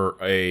for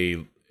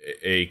a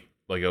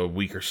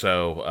week or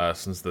so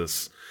since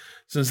this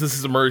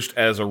has emerged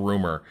as a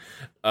rumor.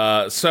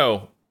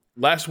 So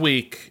last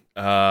week,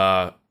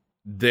 there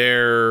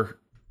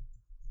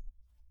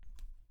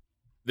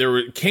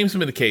came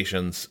some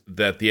indications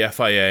that the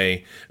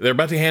FIA, they're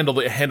about to hand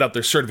out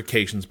their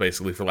certifications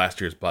basically for last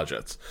year's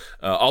budgets.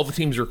 All the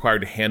teams are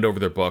required to hand over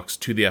their books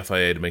to the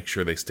FIA to make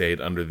sure they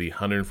stayed under the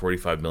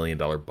 $145 million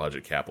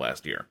budget cap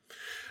last year.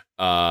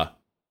 All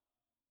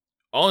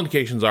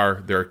indications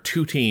are there are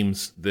 2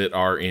 teams that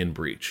are in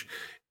breach.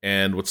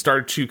 And what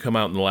started to come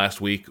out in the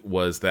last week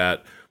was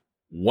that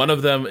one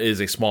of them is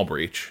a small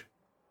breach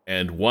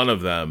and one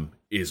of them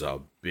is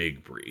a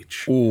big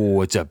breach.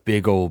 Oh, it's a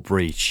big old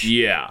breach.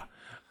 Yeah.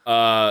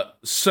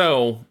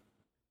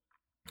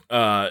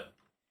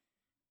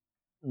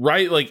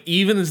 Right, like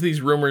even as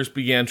these rumors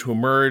began to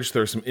emerge,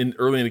 there were some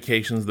early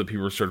indications that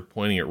people were sort of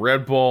pointing at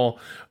Red Bull.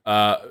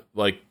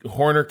 Like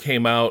Horner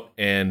came out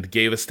and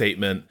gave a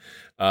statement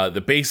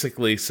that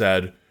basically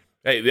said,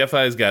 "Hey, the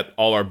FIA's got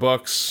all our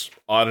books.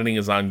 Auditing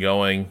is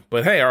ongoing,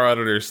 but hey, our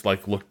auditors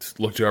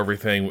looked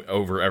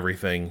over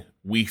everything.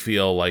 We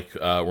feel like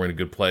we're in a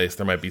good place.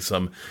 There might be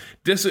some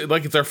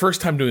it's our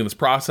first time doing this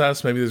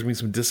process. Maybe there's going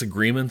to be some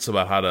disagreements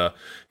about how to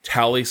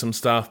tally some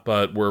stuff,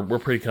 but we're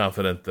pretty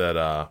confident that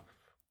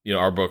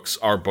our books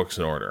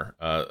in order.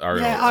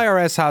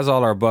 IRS has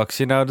all our books.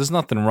 There's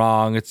nothing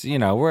wrong. It's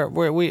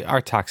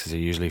our taxes are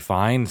usually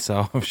fine,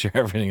 so I'm sure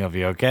everything will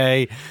be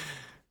okay.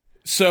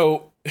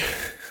 So,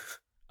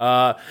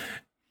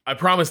 I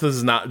promise this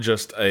is not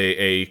just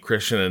a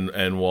Christian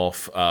and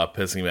Wolf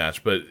pissing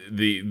match, but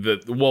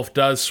the Wolf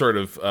did sort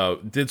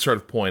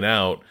of point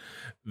out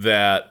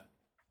that,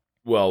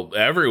 well,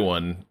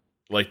 everyone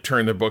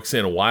turned their books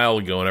in a while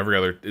ago,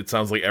 and it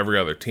sounds like every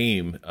other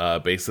team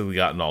basically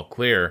gotten all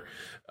clear.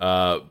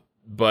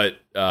 But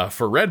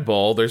for Red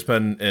Bull, there's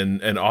been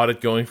an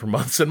audit going for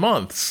months and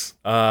months.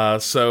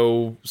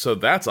 So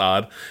that's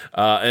odd.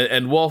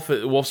 And Wolf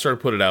sort of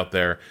put it out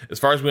there. As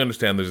far as we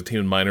understand, there's a team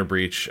in minor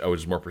breach,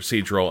 which is more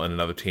procedural, and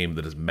another team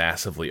that is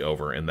massively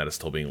over, and that is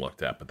still being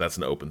looked at. But that's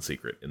an open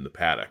secret in the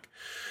paddock.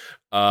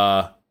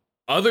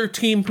 Other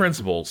team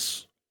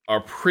principals are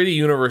pretty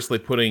universally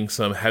putting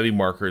some heavy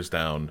markers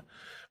down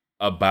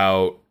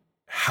about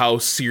how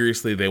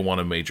seriously they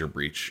want a major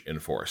breach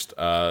enforced.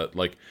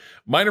 Like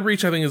minor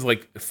breach, I think is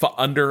like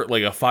under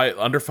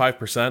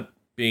 5%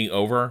 being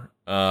over.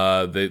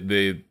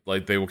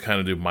 They will kind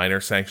of do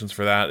minor sanctions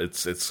for that.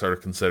 It's sort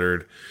of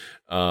considered,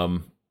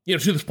 to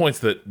the points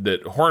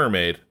that Horner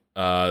made.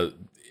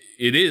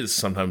 It is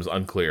sometimes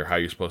unclear how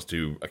you're supposed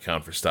to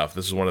account for stuff.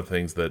 This is one of the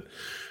things that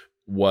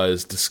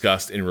was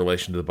discussed in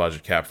relation to the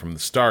budget cap from the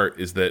start.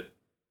 Is that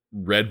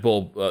Red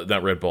Bull,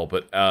 not Red Bull,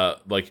 but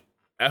like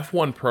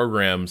F1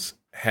 programs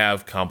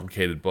have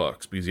complicated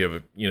books because you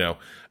have a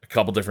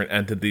couple different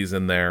entities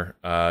in there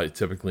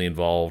typically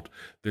involved.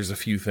 There's a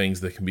few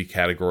things that can be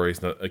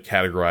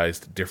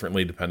categorized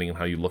differently depending on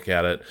how you look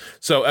at it.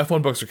 So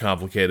F1 books are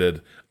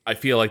complicated. I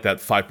feel like that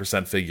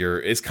 5% figure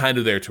is kind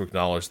of there to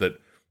acknowledge that,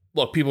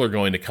 look, people are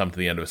going to come to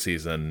the end of a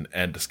season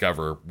and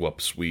discover,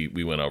 whoops, we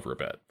went over a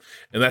bit.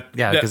 And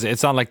because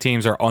it's not like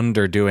teams are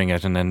underdoing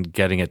it and then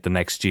getting it the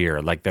next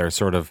year. Like they're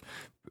sort of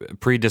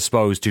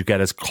predisposed to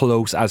get as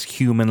close as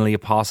humanly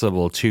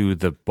possible to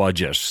the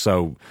budget.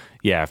 So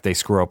yeah, if they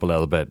screw up a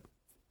little bit,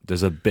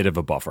 there's a bit of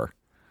a buffer.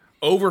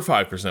 Over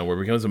 5%, where it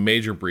becomes a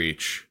major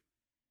breach,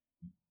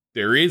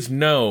 there is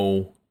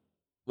no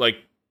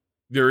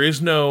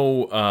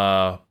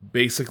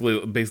basically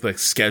like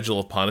schedule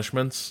of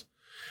punishments.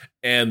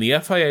 And the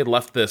FIA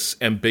left this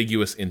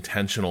ambiguous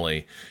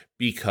intentionally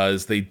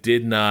because they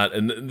did not,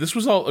 and this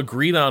was all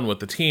agreed on with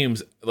the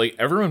teams, like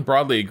everyone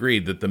broadly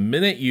agreed that the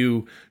minute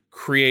you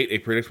create a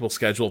predictable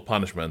schedule of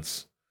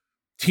punishments,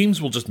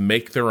 teams will just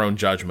make their own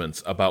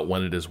judgments about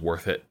when it is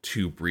worth it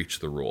to breach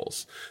the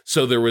rules.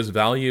 So there was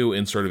value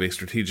in sort of a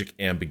strategic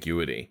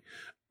ambiguity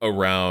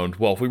around,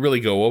 well, if we really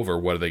go over,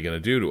 what are they going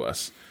to do to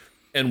us?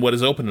 And what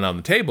is open and on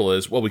the table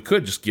is, well, we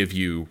could just give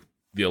you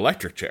the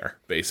electric chair,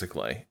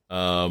 basically.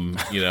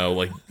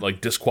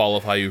 Like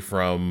disqualify you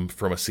from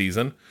a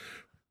season,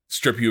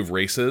 strip you of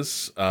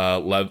races,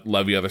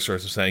 levy other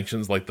sorts of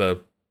sanctions. Like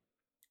the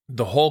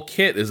whole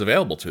kit is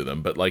available to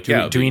them. But like,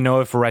 do we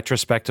know if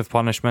retrospective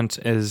punishment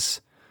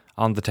is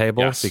on the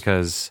table? Yes.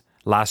 Because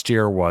last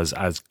year was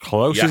as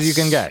close as you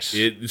can get.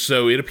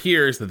 So it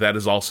appears that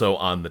is also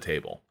on the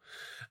table.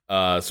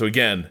 So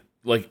again,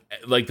 like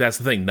that's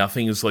the thing.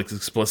 Nothing is like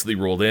explicitly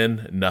ruled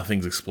in.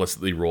 Nothing's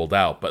explicitly ruled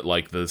out. But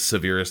like the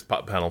severest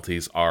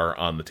penalties are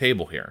on the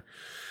table here.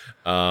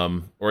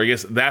 Or I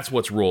guess that's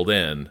what's ruled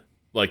in.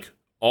 Like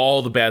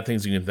all the bad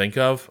things you can think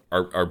of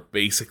are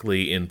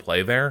basically in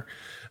play there.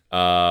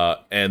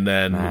 And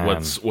then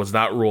what's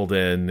not ruled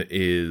in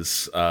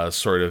is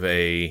sort of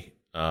a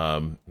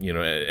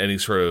any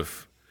sort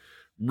of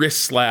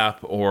wrist slap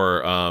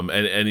or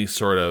any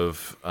sort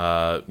of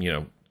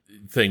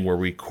thing where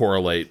we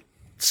correlate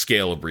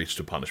scale of breach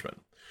to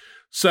punishment.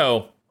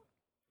 So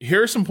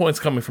here are some points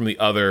coming from the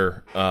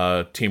other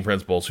team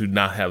principals who do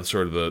not have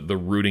sort of the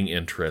rooting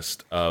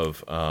interest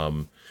of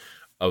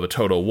a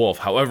Toto Wolff.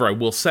 However, I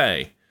will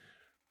say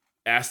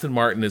Aston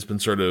Martin has been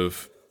sort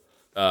of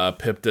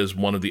pipped as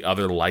one of the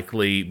other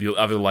likely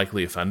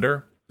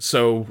offender.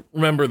 So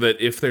remember that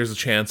if there's a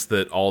chance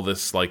that all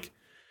this, like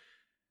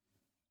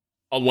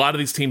a lot of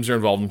these teams are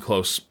involved in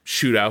close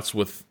shootouts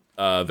with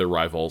their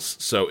rivals.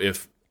 So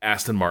if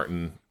Aston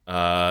Martin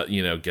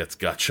gets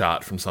gut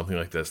shot from something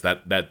like this,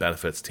 that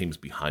benefits teams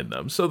behind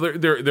them. So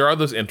there are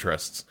those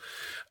interests.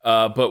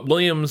 But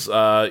Williams,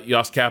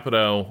 Jos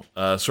Capito,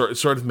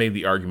 sort of made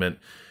the argument,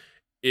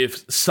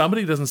 if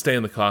somebody doesn't stay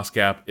in the cost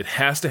cap, it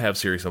has to have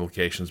serious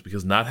implications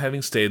because not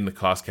having stayed in the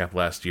cost cap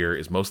last year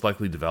is most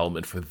likely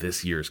development for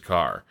this year's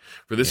car.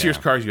 For this year's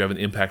cars, you have an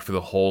impact for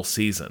the whole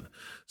season.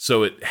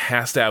 So it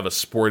has to have a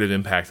sportive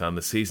impact on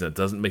the season. It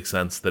doesn't make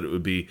sense that it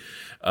would be,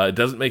 it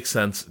doesn't make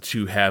sense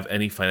to have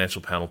any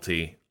financial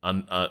penalty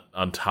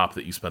on top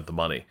that you spent the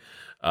money.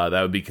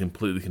 That would be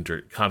completely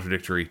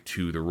contradictory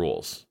to the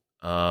rules.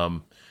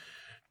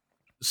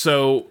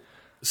 So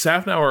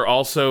Safnauer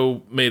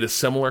also made a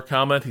similar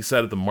comment. He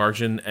said at the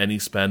margin, any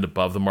spend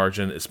above the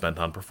margin is spent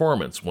on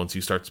performance. Once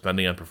you start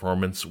spending on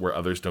performance where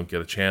others don't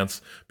get a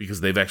chance because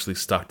they've actually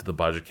stuck to the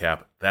budget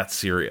cap, that's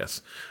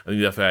serious. I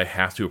think the FAI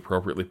has to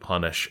appropriately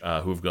punish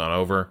who have gone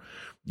over.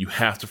 You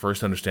have to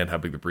first understand how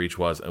big the breach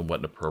was and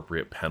what an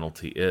appropriate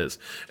penalty is.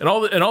 And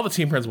all the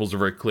team principals are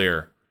very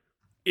clear.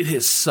 It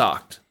has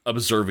sucked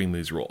observing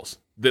these rules.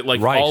 That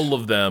all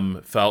of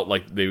them felt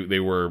like they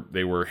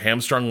were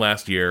hamstrung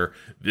last year.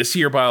 This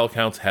year, by all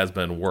accounts, has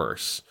been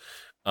worse.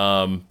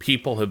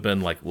 People have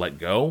been let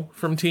go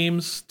from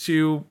teams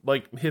to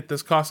hit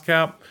this cost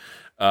cap,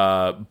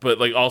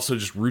 but also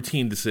just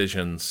routine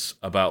decisions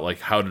about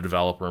how to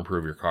develop or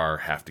improve your car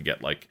have to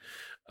get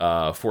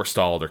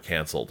forestalled or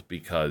canceled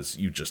because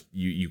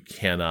you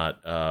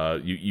cannot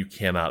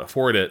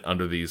afford it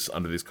under these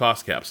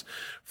cost caps.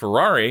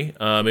 Ferrari,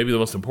 maybe the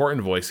most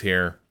important voice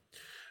here.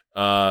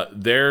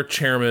 Their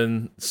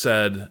chairman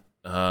said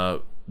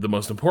the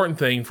most important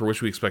thing for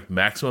which we expect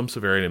maximum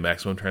severity and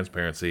maximum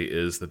transparency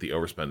is that the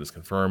overspend is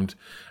confirmed,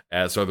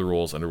 as are the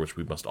rules under which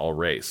we must all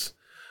race.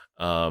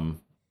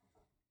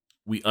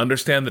 We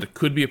understand that it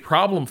could be a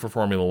problem for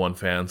Formula One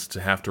fans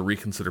to have to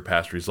reconsider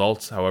past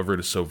results. However, it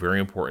is so very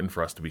important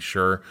for us to be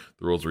sure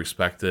the rules are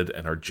respected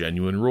and are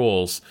genuine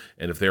rules.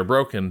 And if they are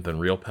broken, then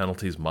real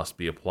penalties must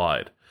be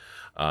applied.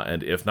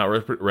 And if not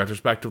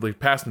retrospectively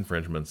past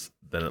infringements,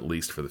 then at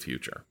least for the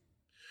future.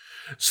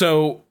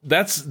 So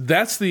that's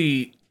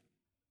the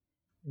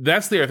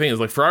other thing, is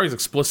like Ferrari's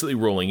explicitly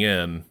ruling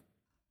in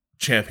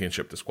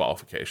championship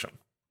disqualification.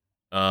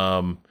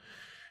 And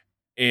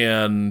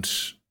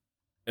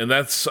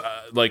that's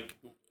like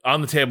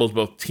on the table is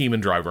both team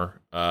and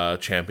driver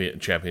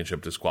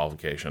championship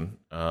disqualification.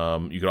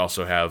 You could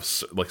also have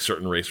like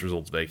certain race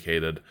results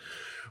vacated,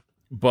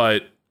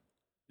 but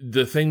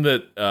the thing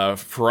that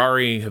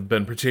Ferrari have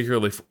been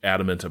particularly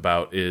adamant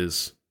about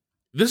is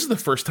this is the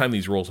first time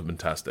these rules have been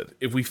tested.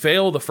 If we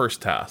fail the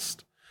first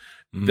test,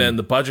 then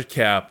the budget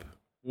cap,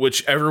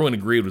 which everyone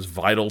agreed was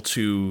vital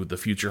to the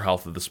future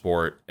health of the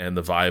sport and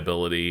the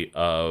viability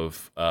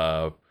of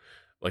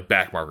like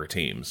backmarker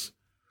teams,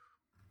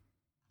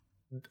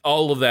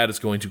 all of that is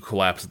going to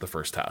collapse at the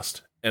first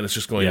test. And it's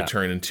just going to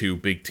turn into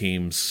big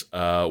teams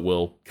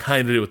will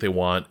kind of do what they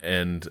want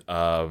and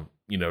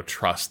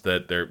trust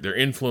that their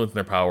influence and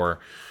their power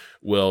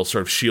will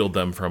sort of shield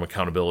them from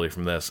accountability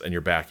from this, and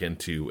you're back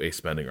into a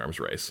spending arms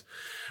race.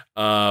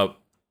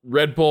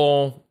 Red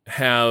Bull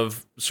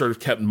have sort of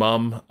kept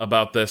mum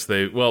about this.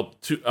 Up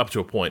to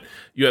a point.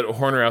 You had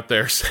Horner out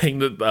there saying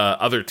that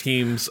other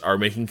teams are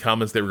making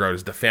comments they regard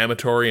as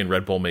defamatory, and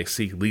Red Bull may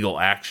seek legal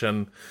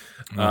action,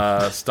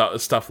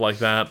 stuff like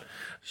that.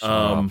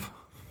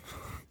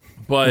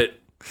 But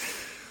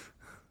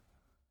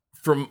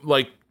from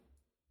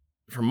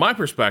my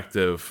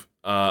perspective,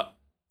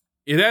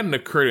 it hadn't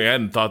occurred to me, I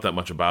hadn't thought that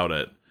much about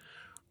it,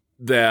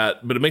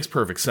 but it makes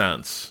perfect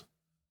sense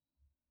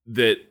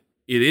that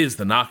it is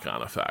the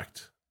knock-on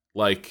effect.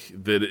 Like,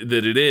 that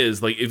it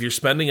is, like, if you're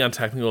spending on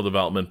technical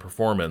development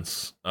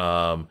performance,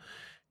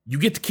 you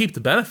get to keep the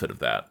benefit of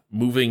that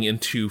moving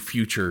into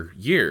future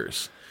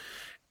years.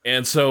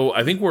 And so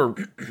I think we're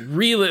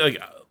really,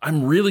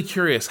 I'm really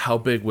curious, how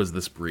big was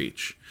this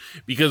breach?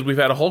 Because we've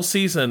had a whole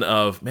season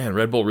of, man,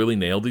 Red Bull really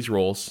nailed these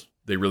rules.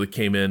 They really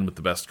came in with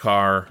the best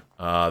car.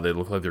 They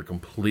look like they're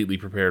completely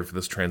prepared for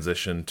this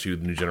transition to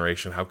the new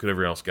generation. How could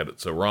everyone else get it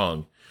so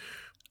wrong?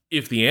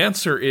 If the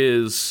answer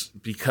is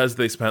because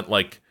they spent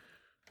 20%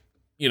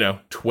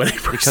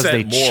 because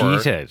they more,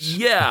 cheated.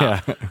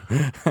 Yeah.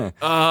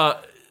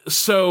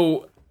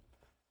 So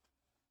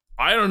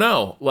I don't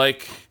know.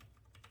 Like,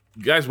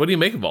 guys, what do you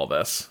make of all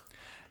this?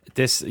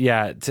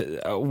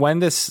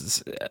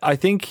 I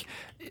think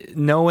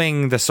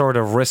knowing the sort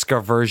of risk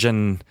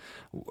aversion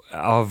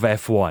of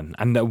F1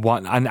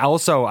 and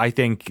also I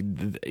think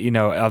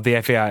of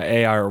the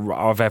FIA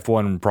of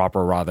F1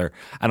 proper rather,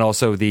 and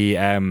also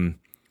the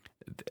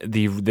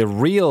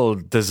real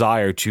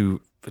desire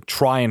to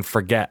try and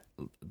forget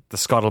the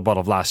scuttlebutt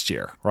of last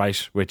year, right?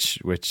 Which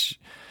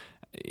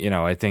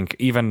I think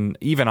even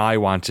I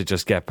want to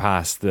just get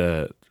past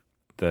the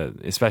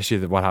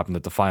especially what happened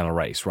at the final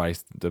race,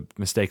 right? The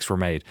mistakes were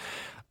made.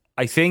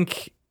 I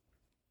think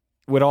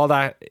with all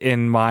that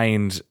in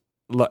mind,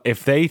 look,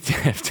 if they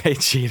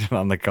cheated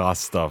on the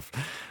cost stuff,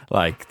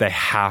 like, they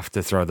have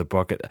to throw the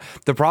book at.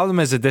 The problem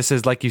is that this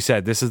is, like you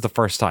said, this is the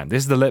first time.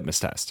 This is the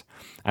litmus test.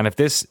 And if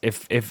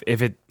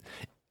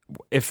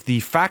the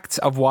facts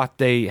of what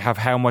they have,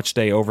 how much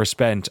they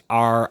overspent,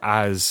 are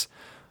as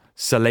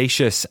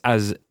salacious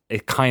as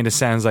it kind of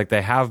sounds like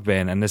they have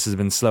been, and this has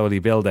been slowly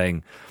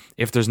building,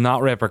 if there's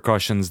not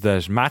repercussions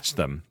that match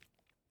them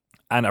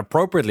and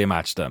appropriately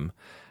match them,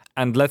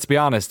 and let's be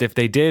honest, if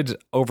they did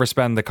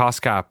overspend the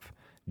cost cap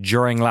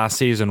during last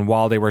season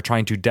while they were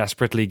trying to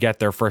desperately get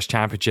their first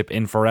championship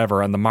in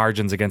forever, and the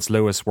margins against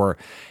Lewis were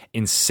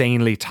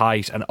insanely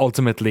tight, and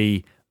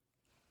ultimately,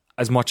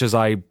 as much as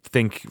I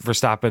think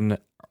Verstappen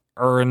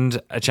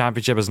earned a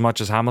championship as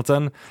much as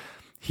Hamilton,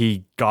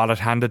 he got it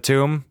handed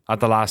to him at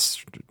the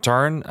last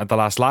turn, at the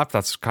last lap.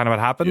 That's kind of what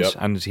happened. Yep.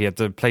 And he had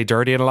to play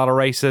dirty in a lot of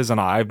races. And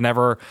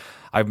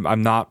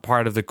I'm not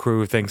part of the crew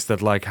who thinks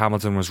that like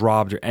Hamilton was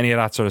robbed or any of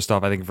that sort of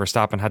stuff. I think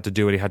Verstappen had to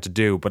do what he had to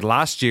do. But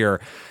last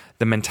year,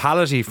 the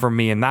mentality for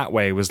me in that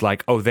way was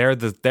like, oh,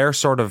 they're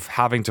sort of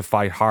having to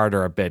fight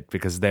harder a bit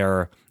because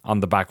they're on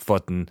the back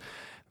foot, and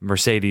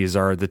Mercedes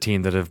are the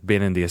team that have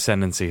been in the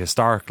ascendancy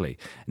historically.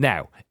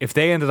 Now, if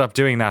they ended up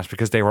doing that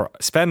because they were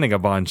spending a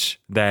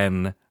bunch,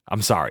 then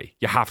I'm sorry,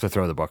 you have to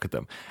throw the book at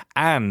them.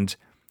 And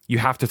you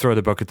have to throw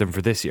the book at them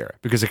for this year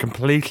because it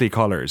completely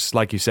colours,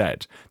 like you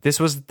said. This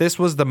was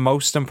the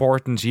most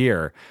important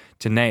year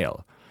to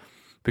nail,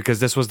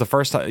 because this was the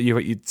first time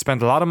you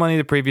spent a lot of money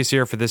the previous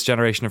year for this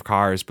generation of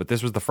cars, but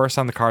this was the first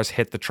time the cars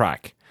hit the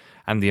track.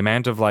 And the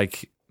amount of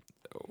like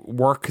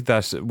work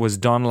that was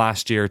done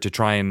last year to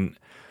try and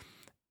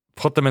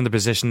put them in the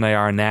position they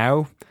are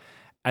now,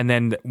 and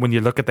then when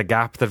you look at the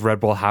gap that Red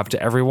Bull have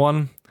to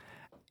everyone,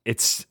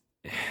 it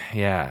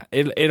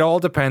all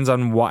depends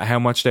on how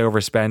much they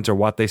overspent or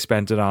what they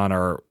spent it on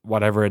or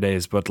whatever it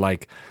is. But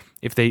like,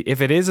 if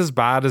it is as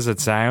bad as it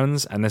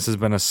sounds, and this has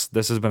been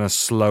a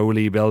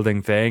slowly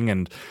building thing,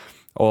 and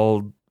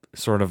all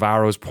sort of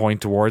arrows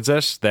point towards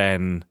it,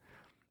 then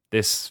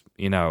this,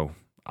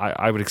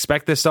 I would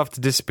expect this stuff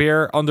to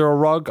disappear under a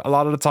rug a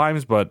lot of the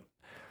times. But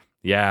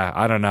yeah,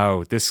 I don't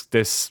know.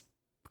 This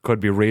could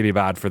be really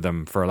bad for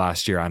them for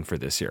last year and for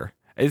this year.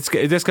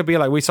 This could be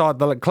like, we saw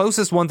the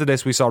closest one to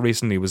this we saw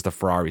recently was the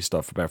Ferrari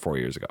stuff about 4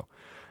 years ago,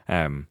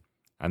 and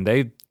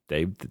they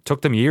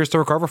took them years to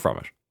recover from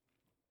it.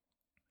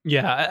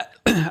 Yeah,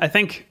 I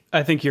think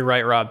you're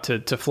right, Rob,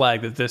 to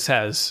flag that this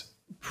has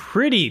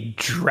pretty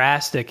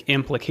drastic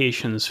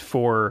implications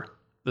for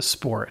the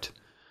sport.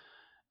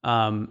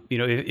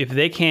 If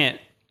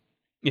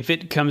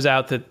it comes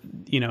out that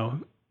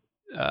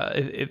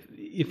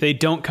if they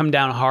don't come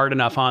down hard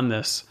enough on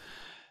this,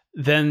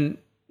 then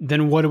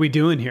what are we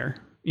doing here?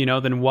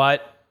 Then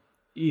what?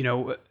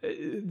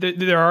 If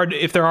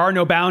there are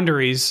no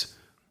boundaries,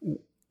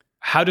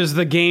 how does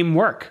the game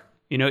work?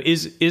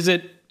 Is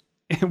it?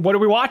 What are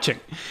we watching?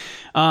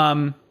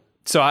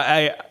 So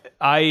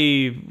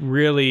I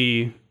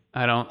really,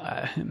 I don't,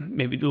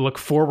 maybe look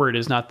forward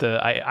is not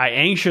I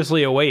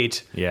anxiously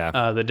await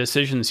the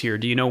decisions here.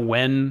 Do you know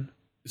when?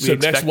 So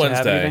next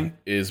Wednesday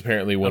is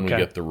apparently when we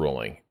get the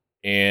ruling.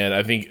 And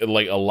I think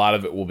like a lot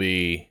of it will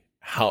be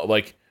how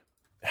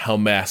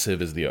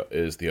massive is the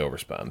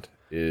overspend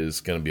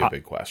is going to be a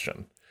big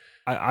question.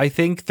 I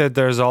think that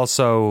there's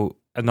also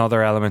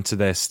another element to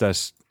this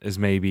that is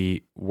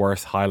maybe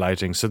worth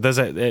highlighting. So there's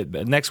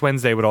next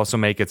Wednesday would also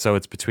make it so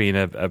it's between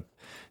a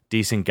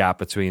decent gap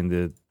between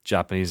the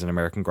Japanese and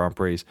American Grand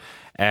Prix.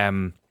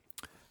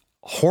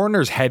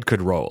 Horner's head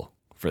could roll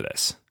for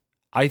this.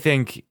 I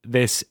think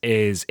this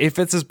is, if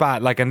it's as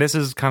bad, and this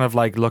is kind of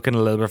like looking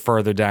a little bit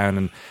further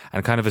down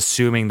and kind of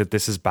assuming that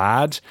this is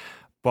bad,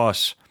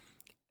 but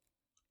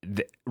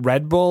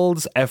Red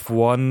Bull's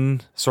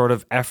F1 sort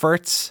of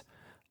efforts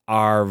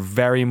are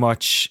very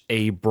much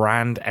a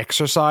brand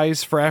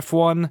exercise for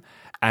F1.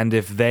 And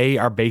if they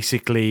are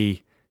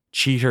basically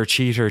cheater,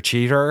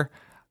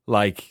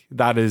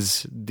 that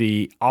is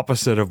the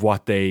opposite of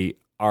what they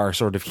are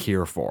sort of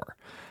here for.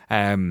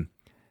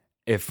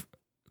 If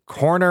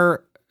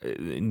Horner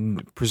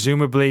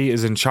presumably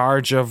is in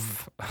charge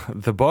of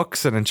the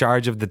books and in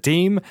charge of the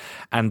team,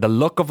 and the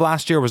look of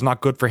last year was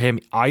not good for him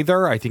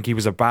either. I think he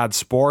was a bad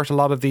sport a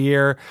lot of the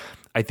year.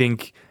 I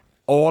think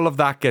all of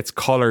that gets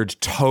colored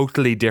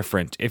totally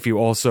different if you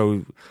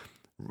also,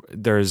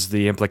 there's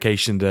the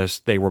implication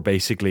that they were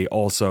basically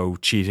also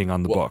cheating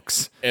on the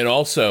books. And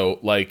also,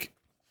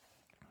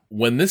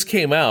 when this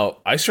came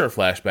out, I sort of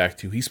flashback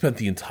to he spent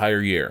the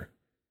entire year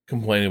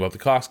complaining about the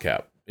cost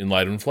cap in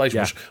light of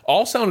inflation, which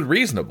all sounded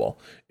reasonable.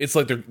 It's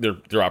like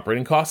their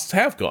operating costs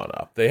have gone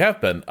up. They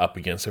have been up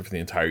against it for the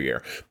entire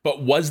year.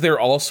 But was there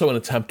also an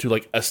attempt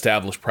to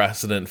establish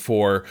precedent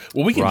for,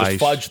 we can just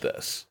fudge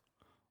this?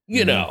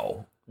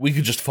 We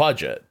could just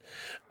fudge it.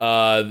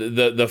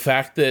 The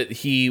fact that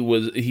he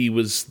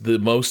was the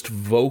most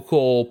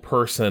vocal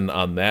person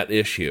on that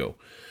issue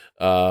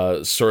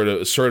sort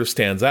of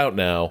stands out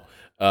now.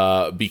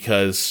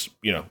 Because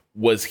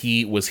was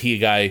he a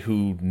guy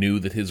who knew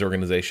that his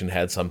organization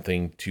had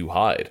something to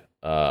hide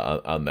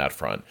on that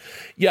front?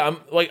 Yeah,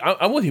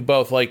 I'm with you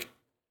both.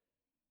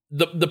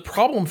 The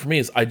problem for me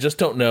is I just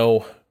don't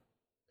know.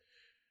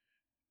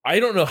 I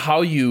don't know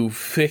how you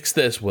fix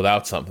this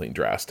without something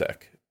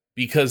drastic.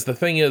 Because the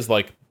thing is,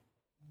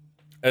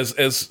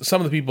 as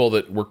some of the people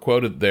that were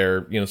quoted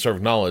there, sort of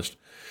acknowledged.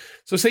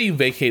 So say you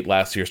vacate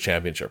last year's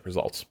championship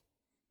results.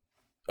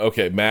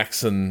 Okay,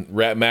 Max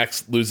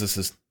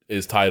loses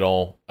his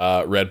title.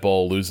 Red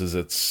Bull loses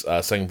its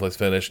second place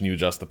finish, and you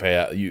adjust the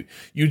payout.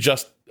 You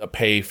just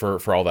pay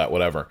for all that,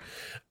 whatever.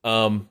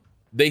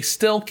 They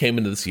still came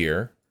into this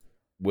year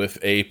with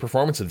a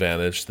performance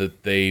advantage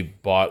that they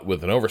bought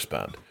with an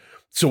overspend.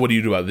 So what do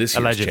you do about this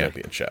year's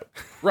championship?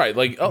 Right,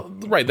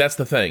 right. That's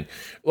the thing.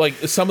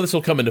 Some of this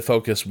will come into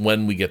focus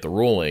when we get the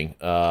ruling.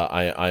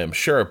 I am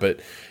sure, but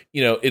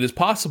it is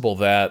possible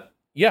that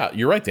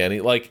you're right, Danny.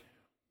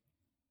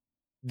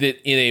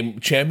 That in a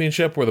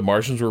championship where the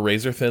margins were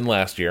razor thin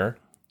last year,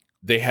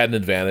 they had an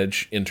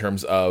advantage in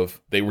terms of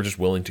they were just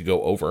willing to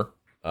go over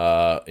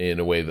in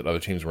a way that other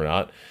teams were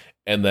not.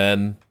 And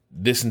then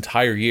this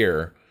entire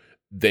year,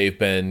 they've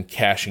been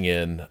cashing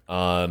in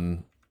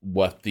on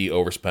what the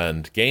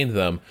overspend gained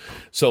them.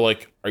 So, are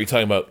you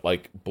talking about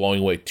blowing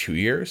away 2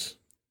 years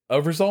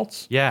of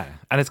results? Yeah,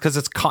 and it's because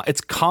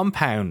it's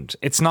compound.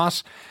 It's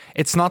not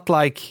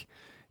like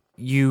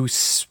you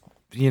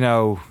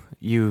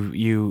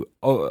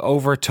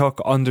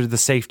overtook under the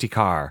safety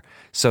car.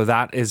 So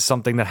that is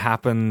something that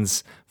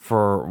happens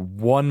for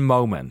one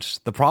moment.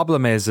 The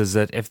problem is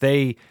that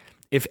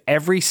if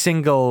every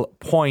single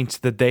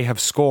point that they have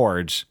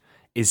scored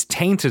is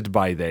tainted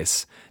by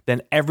this,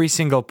 then every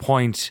single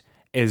point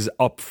is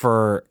up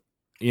for,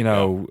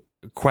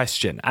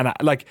 question. And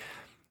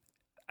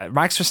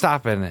Max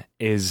Verstappen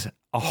is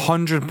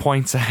 100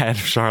 points ahead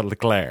of Charles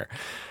Leclerc.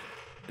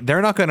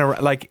 they're not going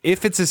to like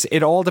if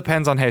it all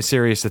depends on how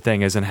serious the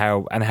thing is and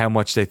how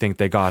much they think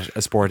they got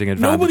a sporting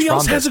advantage. Nobody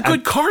else from has this. a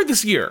good car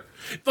this year.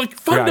 Like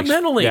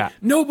fundamentally, yeah.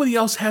 nobody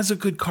else has a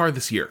good car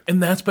this year,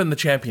 and that's been the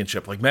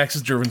championship. Like Max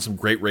has driven some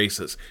great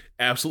races,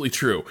 absolutely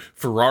true.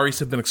 Ferraris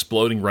have been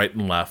exploding right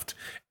and left,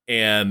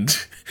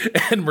 and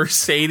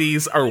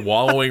Mercedes are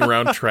wallowing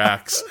around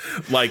tracks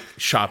like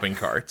shopping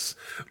carts.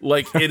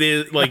 Like it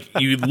is like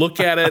you look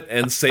at it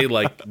and say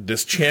like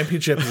this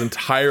championship is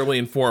entirely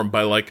informed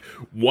by like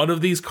one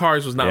of these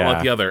cars was not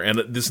like the other, and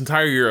this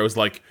entire year I was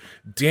like,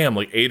 damn,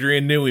 like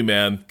Adrian Newey,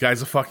 man,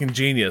 guy's a fucking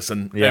genius,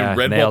 and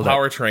Red Bull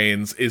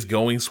Powertrains is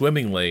going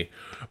swimmingly.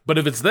 But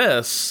if it's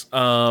this,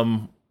 I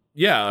mean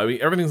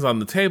everything's on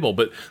the table.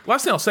 But the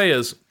last thing I'll say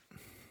is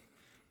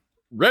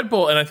Red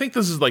Bull, and I think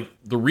this is like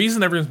the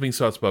reason everyone's being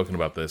so outspoken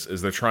about this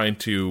is they're trying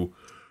to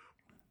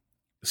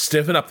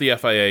stiffen up the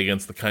FIA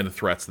against the kind of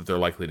threats that they're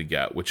likely to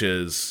get, which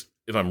is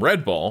if I'm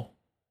Red Bull,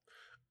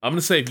 I'm going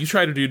to say if you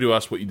try to do to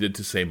us what you did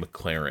to, say,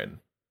 McLaren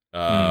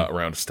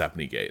around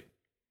Stepney Gate,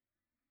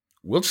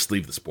 we'll just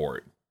leave the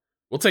sport.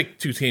 We'll take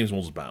two teams and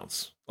we'll just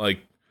bounce. Like,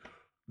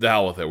 the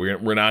hell with it.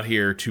 We're not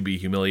here to be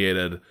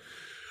humiliated.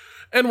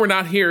 And we're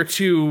not here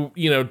to,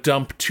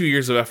 dump 2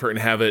 years of effort and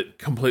have it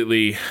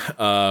completely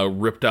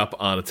ripped up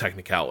on a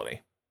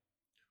technicality.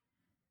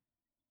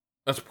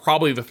 That's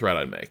probably the threat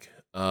I'd make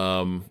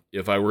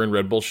if I were in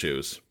Red Bull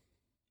shoes.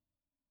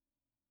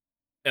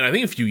 And I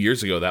think a few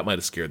years ago, that might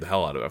have scared the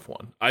hell out of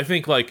F1. I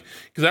think,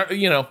 because,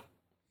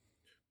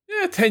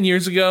 10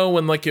 years ago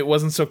when, it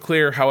wasn't so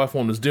clear how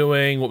F1 was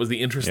doing, what was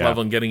the interest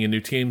level in getting in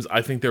new teams,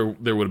 I think there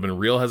would have been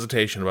real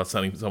hesitation about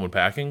sending someone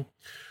packing.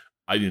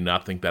 I do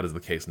not think that is the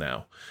case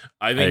now.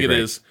 I think it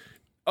is,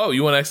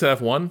 you want to exit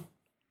F1?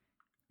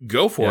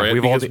 Go for it.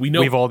 We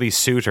have all these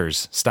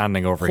suitors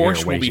standing over Porsche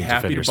here waiting will be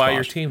happy to buy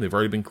your team. They've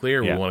already been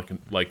clear. Yeah. We want to,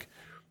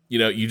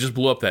 you just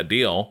blew up that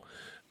deal.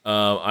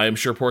 I am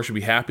sure Porsche would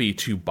be happy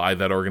to buy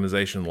that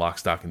organization lock,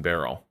 stock, and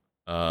barrel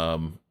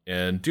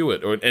and do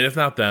it. And if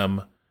not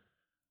them,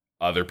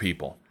 other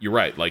people. You're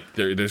right.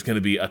 There's going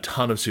to be a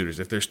ton of suitors.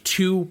 If there's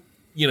two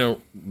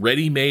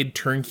ready-made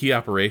turnkey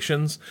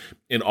operations,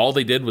 and all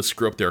they did was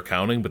screw up their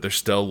accounting, but they're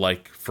still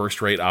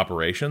first-rate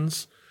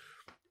operations.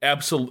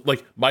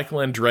 Absolutely, Michael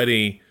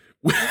Andretti.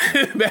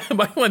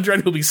 Michael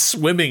Andretti will be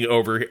swimming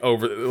over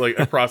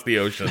across the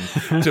ocean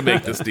to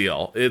make this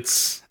deal.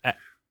 It's.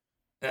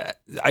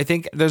 I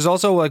think there's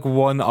also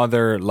one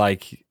other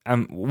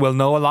we'll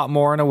know a lot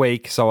more in a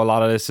week. So a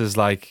lot of this is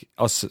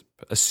us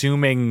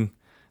assuming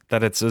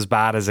that it's as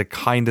bad as it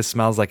kind of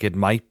smells like it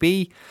might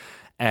be.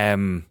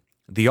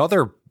 The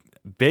other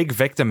big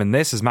victim in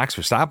this is Max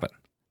Verstappen,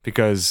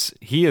 because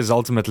he is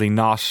ultimately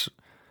not,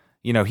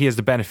 he is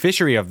the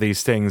beneficiary of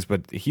these things,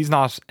 but he's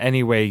not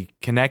anyway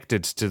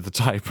connected to the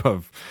type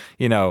of,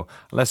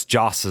 unless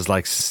Joss is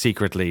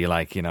secretly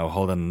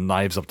holding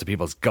knives up to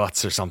people's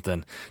guts or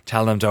something,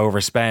 telling them to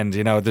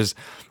overspend,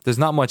 there's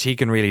not much he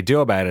can really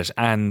do about it.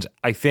 And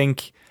I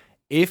think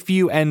if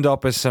you end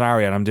up a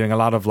scenario, and I'm doing a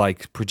lot of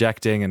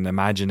projecting and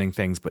imagining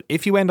things, but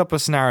if you end up a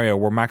scenario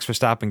where Max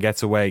Verstappen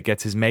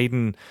gets his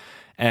maiden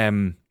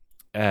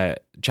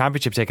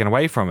championship taken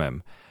away from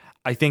him,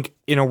 I think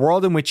in a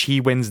world in which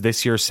he wins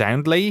this year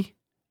soundly,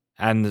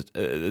 and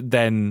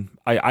then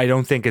I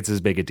don't think it's as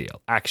big a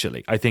deal.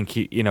 Actually, I think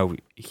he'll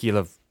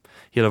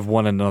have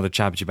won another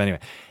championship anyway.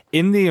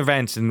 In the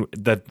event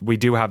that we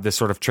do have this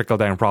sort of trickle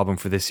down problem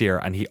for this year,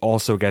 and he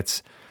also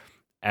gets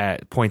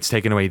points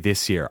taken away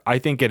this year, I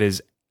think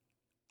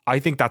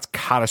that's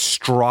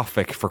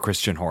catastrophic for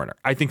Christian Horner.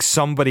 I think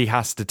somebody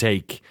has to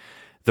take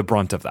the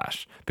brunt of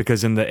that,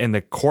 because in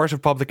the court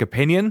of public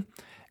opinion,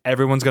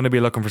 everyone's going to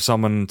be looking for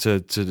someone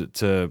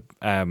to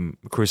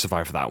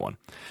crucify for that one.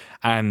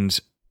 And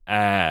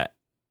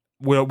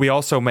we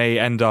also may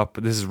end up,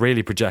 this is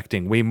really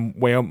projecting, we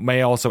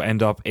may also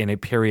end up in a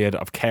period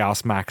of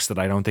chaos Max that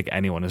I don't think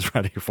anyone is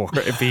ready for.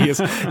 If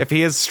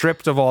he is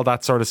stripped of all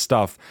that sort of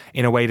stuff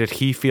in a way that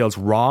he feels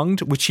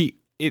wronged, which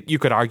you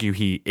could argue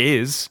he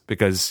is,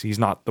 because he's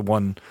not the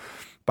one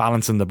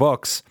balancing the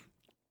books.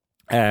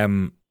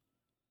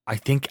 I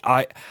think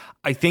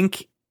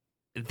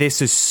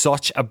this is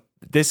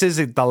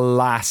the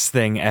last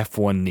thing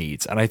F1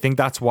 needs, and I think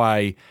that's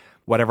why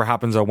whatever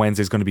happens on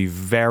Wednesday is going to be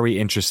very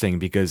interesting,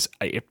 because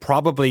it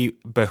probably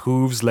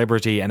behooves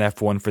Liberty and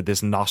F1 for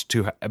this not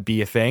to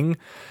be a thing,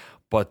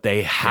 but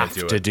they have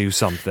to do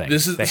something.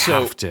 They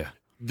have to.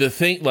 The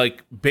thing,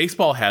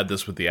 baseball had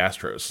this with the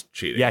Astros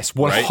cheating. Yes,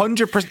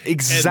 100%.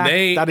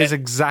 Exactly. That is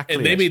exactly.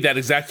 And they made that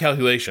exact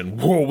calculation.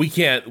 Whoa, we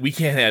can't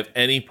have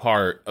any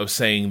part of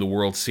saying the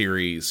World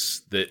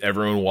Series that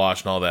everyone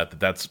watched and all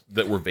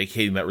that we're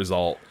vacating that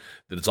result,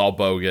 that it's all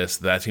bogus,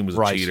 that team was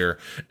a cheater.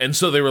 And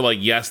so they were like,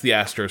 yes, the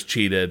Astros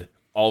cheated.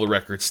 All the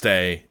records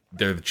stay.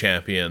 They're the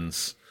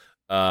champions.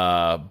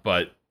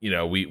 But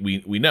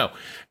we know.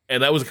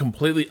 And that was a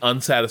completely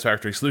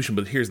unsatisfactory solution.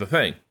 But here's the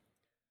thing.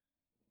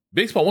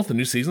 Baseball, once the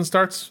new season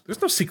starts,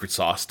 there's no secret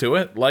sauce to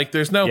it.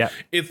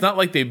 It's not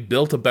like they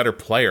built a better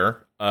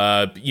player.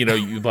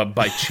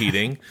 by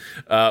cheating.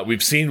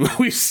 We've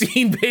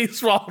seen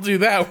baseball do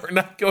that. We're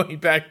not going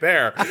back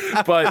there.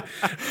 But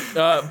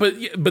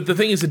the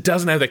thing is, it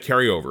doesn't have that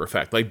carryover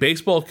effect. Like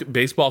baseball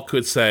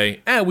could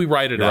say, we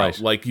write it out. Right.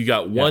 Like you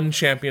got one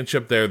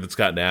championship there that's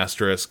got an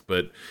asterisk,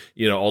 but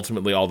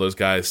ultimately all those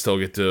guys still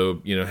get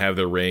to have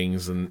their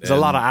rings. And there's a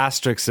lot of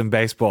asterisks in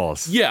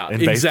baseballs. Yeah, in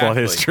baseball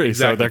history,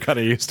 so they're kind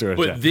of used to it.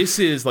 But this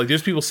is like,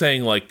 there's people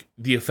saying like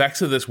the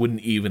effects of this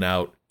wouldn't even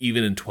out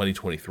even in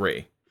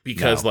 2023.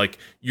 Because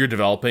you're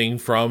developing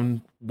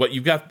from what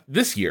you've got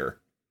this year,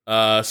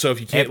 so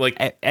if you can't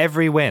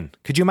every win,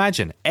 could you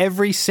imagine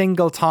every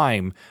single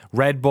time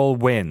Red Bull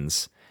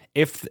wins?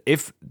 If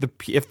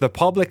the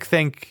public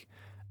think,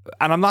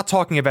 and I'm not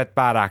talking about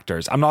bad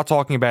actors, I'm not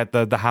talking about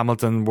the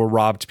Hamilton were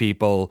robbed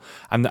people.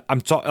 I'm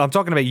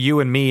talking about you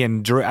and me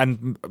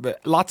and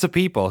lots of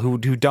people who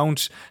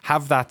don't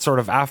have that sort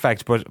of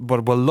affect, but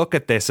will look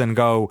at this and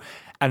go.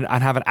 And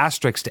have an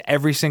asterisk to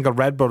every single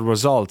Red Bull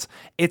result,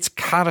 it's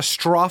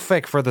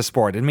catastrophic for the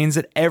sport. It means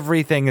that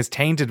everything is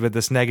tainted with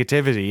this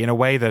negativity in a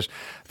way that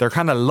they're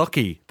kind of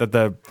lucky that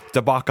the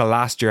debacle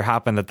last year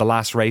happened at the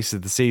last race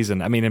of the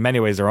season. I mean, in many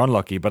ways they're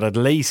unlucky, but at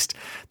least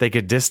they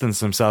could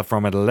distance themselves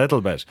from it a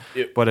little bit.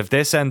 But if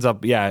this ends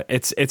up,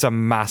 it's a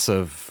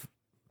massive...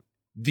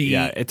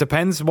 it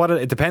depends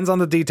it depends on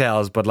the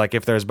details, but like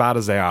if they're as bad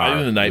as they are... I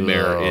think the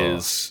nightmare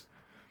is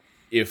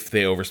if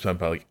they overspent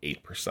by like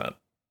 8%.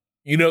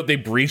 They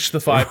breach the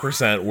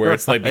 5% where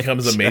it's like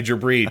becomes a major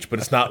breach, but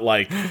it's not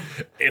like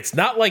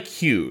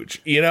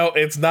huge.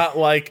 It's not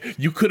like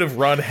you could have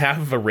run half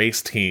of a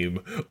race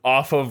team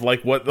off of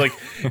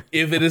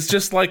if it is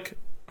just like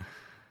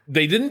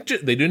they didn't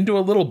do a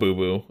little boo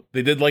boo.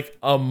 They did like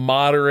a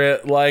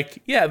moderate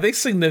they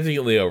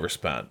significantly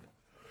overspent.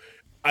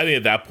 I think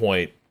at that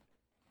point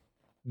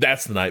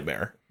that's the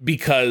nightmare,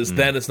 because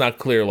then it's not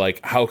clear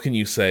how can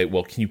you say,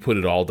 well, can you put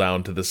it all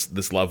down to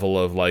this level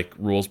of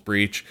rules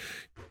breach?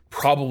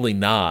 Probably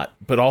not,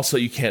 but also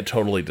you can't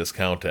totally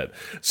discount it.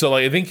 So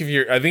I think if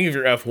you're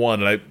F1,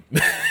 and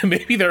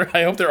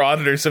I hope their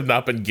auditors have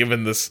not been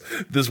given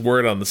this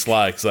word on the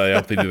sly, because I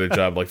hope they do their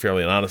job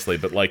fairly and honestly.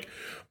 But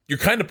you're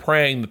kind of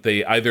praying that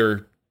they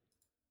either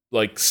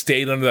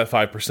stayed under that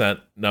 5%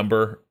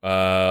 number,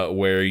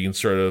 where you can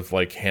sort of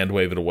hand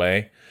wave it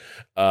away,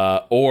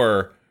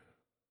 or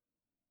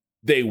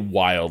they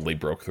wildly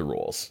broke the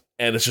rules,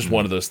 and it's just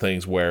one of those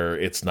things where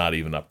it's not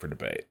even up for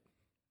debate.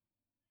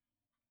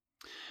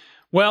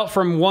 Well,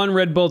 from one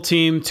Red Bull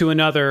team to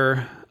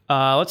another,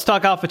 let's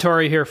talk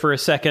AlphaTauri here for a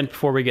second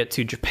before we get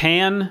to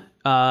Japan.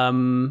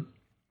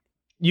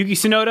 Yuki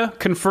Tsunoda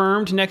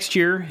confirmed next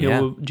year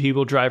he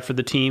will drive for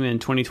the team in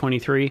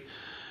 2023.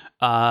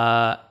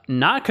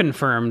 Not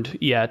confirmed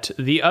yet.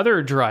 The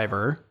other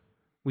driver,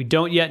 we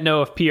don't yet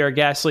know if Pierre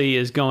Gasly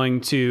is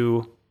going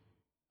to.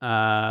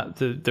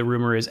 The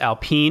rumor is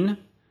Alpine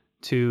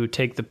to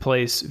take the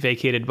place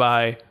vacated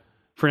by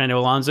Fernando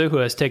Alonso, who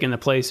has taken the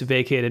place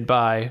vacated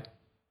by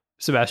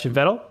Sebastian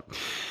Vettel.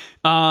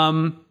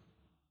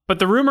 But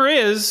the rumor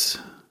is,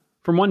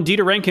 from one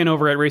Dieter Renken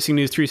over at Racing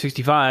News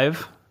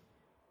 365,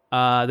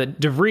 that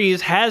De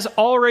Vries has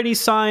already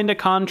signed a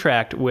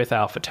contract with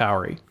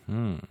AlphaTauri.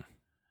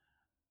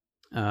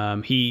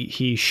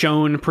 He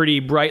shone pretty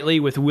brightly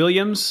with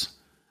Williams,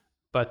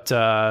 but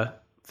the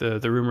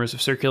rumors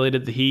have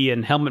circulated that he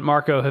and Helmut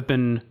Marko have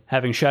been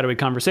having shadowy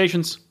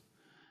conversations,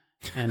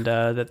 and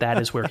that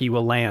is where he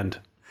will land.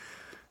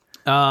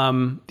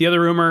 The other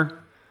rumor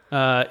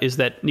is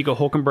that Nico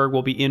Hülkenberg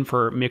will be in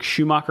for Mick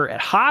Schumacher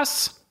at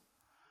Haas,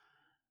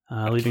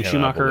 leaving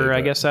Schumacher, I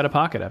guess, out of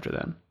pocket after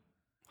that.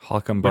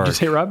 Hülkenberg. What'd you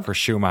say, Rob? For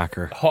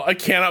Schumacher. I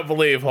cannot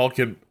believe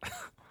Hülken.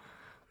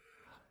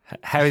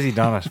 How has he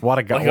done it? What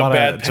a like a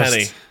bad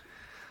penny.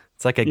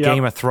 It's like a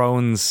Game of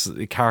Thrones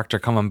character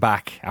coming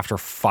back after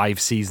 5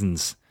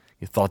 seasons.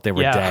 You thought they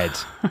were dead.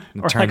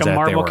 Or like a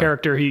Marvel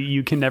character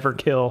you can never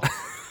kill.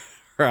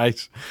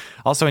 Right.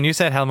 Also, when you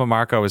said Helmut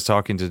Marko was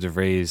talking to De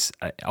Vries,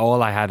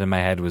 all I had in my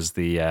head was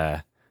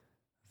the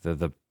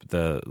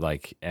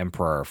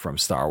Emperor from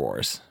Star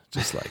Wars,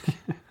 just like,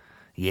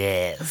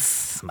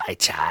 yes, my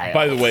child.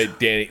 By the way,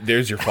 Danny,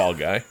 there's your fall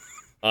guy.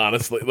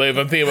 Honestly, if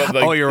I'm thinking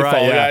about you're right,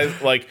 fall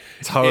guys,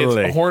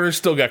 totally. Horner's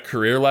still got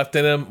career left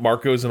in him.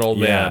 Marco's an old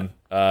man.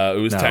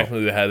 Who was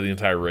technically the head of the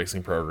entire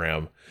racing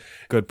program.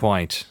 Good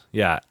point.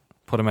 Yeah,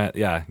 put him at.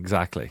 Yeah,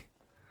 exactly.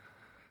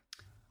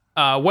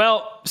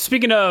 Well,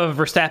 speaking of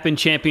Verstappen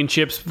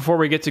championships, before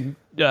we get to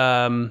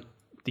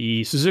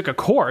the Suzuka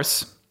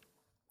course,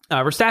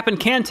 Verstappen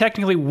can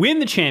technically win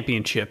the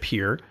championship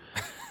here.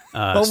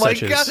 Oh my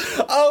god!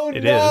 Oh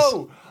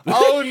no!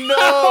 Oh no!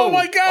 Oh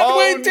my god!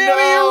 Wait,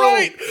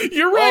 Danny,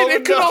 you're right.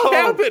 It could all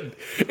happen.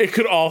 It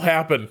could all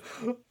happen.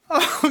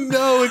 Oh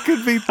no! It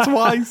could be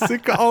twice.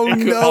 It could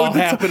all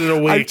happen in a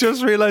week. I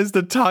just realized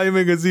the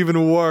timing is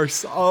even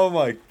worse. Oh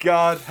my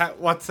god!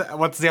 What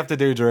does he have to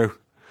do, Drew?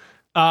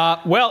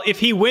 Well, if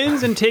he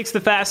wins and takes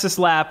the fastest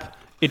lap,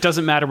 it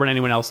doesn't matter what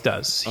anyone else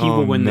does. He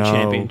will win the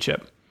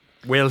championship.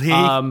 Will he?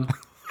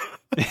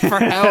 For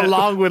how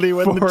long will he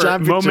win the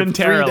championship?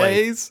 Momentarily.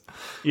 3 days?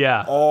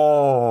 Yeah.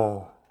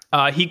 Oh.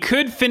 He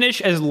could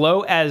finish as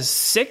low as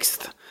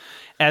 6th,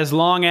 as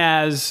long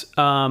as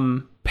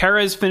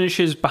Perez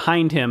finishes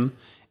behind him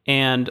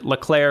and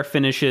Leclerc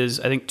finishes,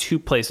 I think, 2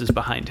 places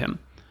behind him.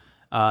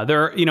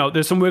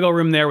 There's some wiggle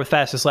room there with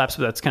fastest laps,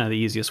 but that's kind of the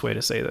easiest way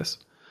to say this.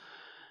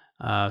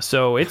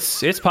 So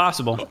it's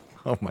possible.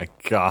 Oh my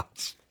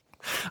gosh.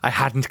 I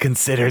hadn't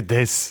considered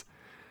this.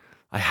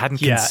 I hadn't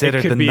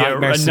considered the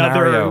nightmare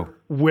scenario. Another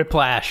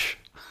whiplash.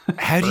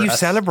 How do you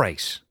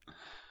celebrate?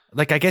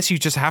 Like, I guess you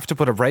just have to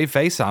put a brave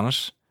face on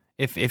it.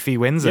 If he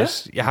wins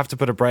it, you have to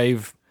put a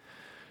brave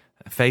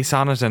face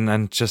on it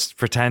and just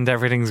pretend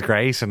everything's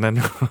great, and then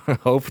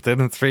hope that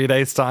in 3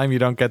 days' time you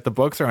don't get the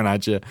book thrown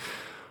at you.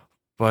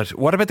 But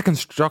what about the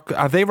construct?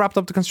 Have they wrapped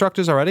up the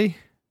constructors already?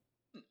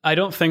 I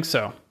don't think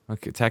so.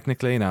 Okay,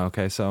 technically, no.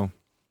 Okay, so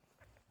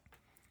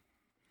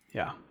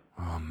yeah.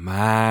 Oh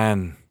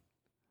man.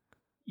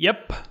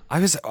 Yep.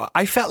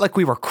 I felt like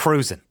we were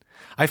cruising.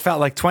 I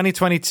felt like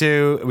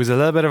 2022, it was a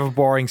little bit of a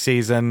boring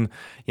season.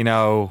 You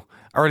know,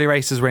 early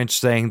races were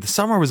interesting. The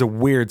summer was a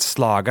weird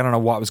slog. I don't know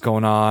what was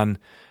going on.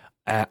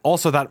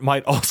 Also, that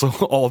might also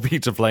all be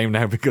to blame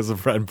now because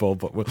of Red Bull,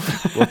 but we'll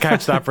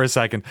catch that for a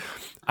second.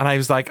 And I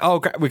was like,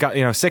 oh, we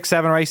got 6,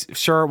 7 races.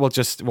 Sure,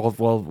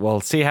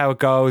 we'll see how it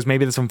goes.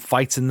 Maybe there's some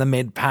fights in the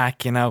mid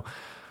pack.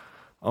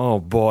 Oh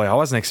boy, I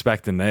wasn't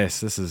expecting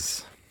this. This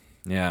is,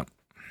 yeah.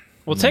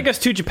 Well, take us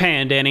to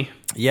Japan, Danny.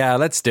 Yeah,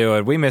 let's do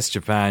it. We miss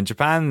Japan.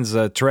 Japan's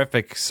a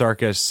terrific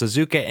circuit.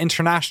 Suzuka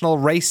International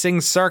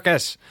Racing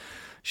Circuit.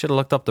 Should have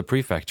looked up the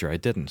prefecture. I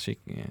didn't.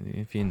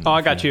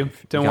 I got you.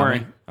 Don't worry.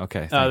 Me?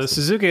 Okay. The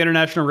Suzuka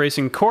International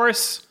Racing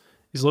Course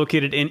is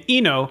located in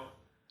Ino,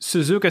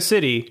 Suzuka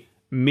City,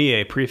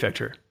 Mie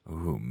Prefecture.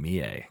 Ooh,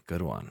 Mie,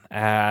 good one.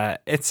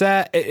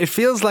 It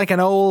feels like an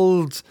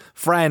old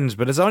friend,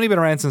 but it's only been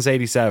around since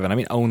 '87. I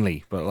mean,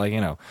 only, but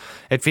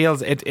it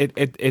feels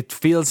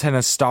an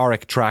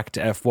historic track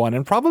to F1,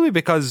 and probably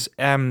because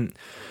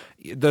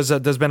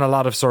there's been a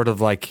lot of sort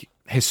of like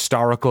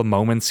historical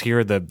moments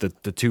here. The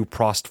two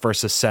Prost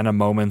versus Senna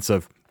moments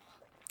of,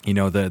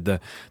 the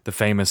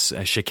famous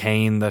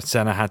chicane that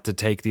Senna had to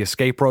take the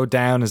escape road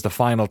down as the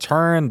final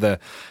turn. The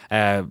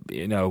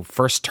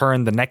first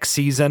turn the next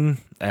season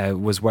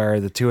was where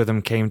the two of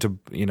them came to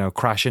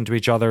crash into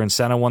each other, and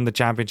Senna won the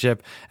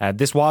championship.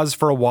 This was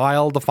for a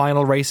while the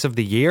final race of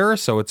the year,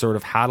 so it sort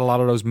of had a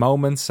lot of those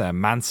moments.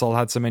 Mansell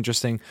had some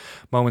interesting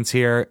moments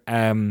here.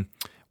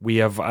 We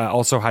have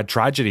also had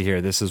tragedy here.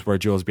 This is where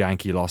Jules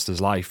Bianchi lost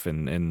his life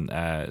in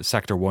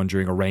Sector 1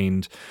 during a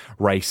rained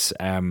race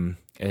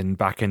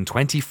back in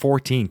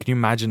 2014. Can you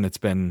imagine? It's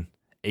been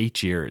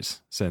 8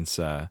 years since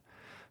I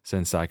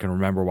can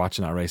remember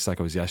watching that race like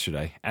it was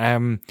yesterday.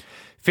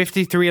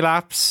 53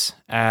 laps.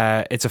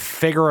 It's a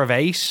figure of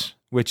 8,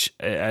 which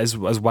as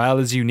well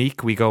is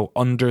unique. We go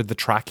under the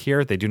track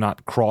here. They do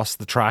not cross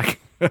the track.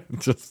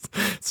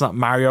 It's not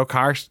Mario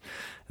Kart.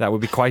 That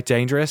would be quite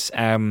dangerous.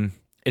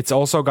 It's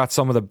also got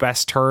some of the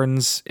best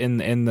turns in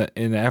the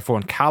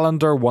F1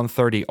 calendar.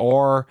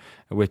 130R,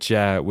 which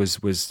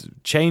was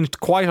changed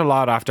quite a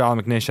lot after Al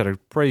McNish had a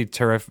pretty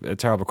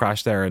terrible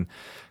crash there, and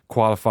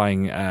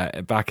qualifying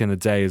back in the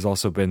day has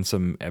also been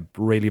some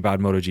really bad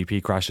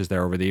MotoGP crashes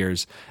there over the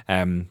years.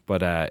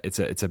 But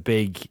it's a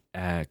big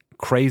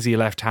crazy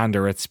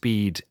left-hander at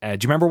speed. Do you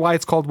remember why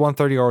it's called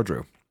 130R,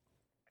 Drew?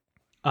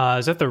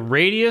 Is that the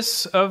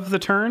radius of the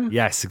turn?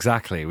 Yes,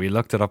 exactly. We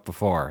looked it up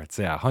before. It's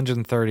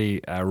 130.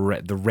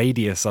 The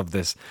radius of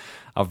this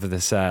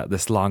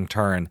long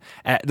turn.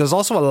 There's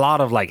also a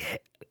lot of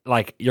like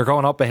you're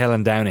going up a hill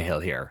and down a hill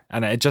here,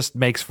 and it just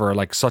makes for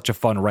like such a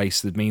fun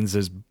race. It means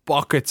there's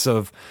buckets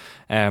of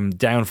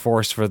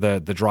downforce for the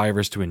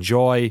drivers to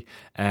enjoy.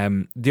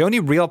 The only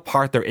real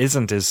part there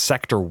isn't is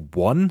Sector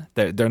 1.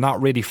 They're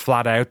not really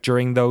flat out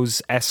during those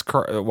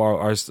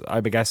or I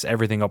guess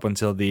everything up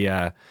until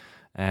the.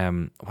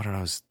 What are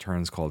those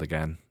turns called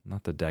again?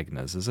 Not the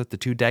Degnas. Is it the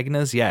two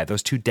Degnas? Yeah,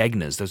 those two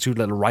Degnas, those two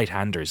little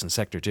right-handers in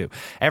Sector 2.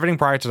 Everything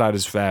prior to that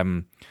is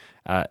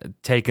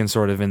taken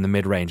sort of in the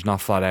mid-range, not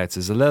flat outs.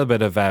 There's a little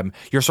bit of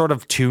you're sort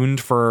of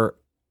tuned for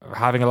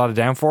having a lot of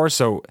downforce,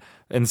 so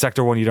in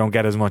Sector 1 you don't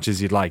get as much as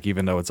you'd like,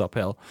 even though it's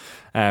uphill.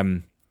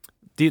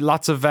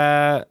 Lots of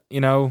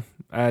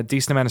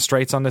decent amount of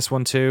straights on this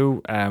one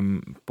too,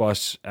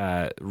 but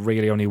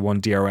really only one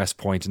DRS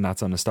point, and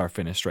that's on the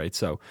start-finish straight.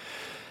 So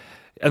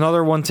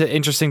another one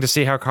interesting to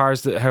see how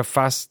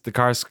fast the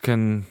cars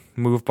can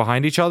move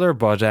behind each other,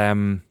 but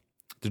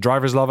the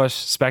drivers love it,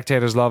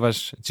 spectators love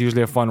it. It's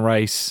usually a fun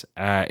race.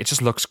 It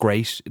just looks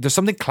great. There's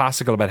something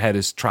classical about how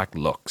this track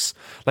looks.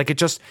 Like it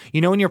just,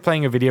 when you're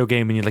playing a video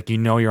game and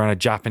you're on a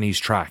Japanese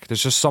track,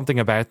 there's just something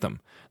about them.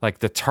 Like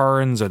the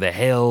turns or the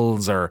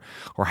hills or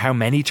how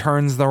many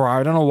turns there are.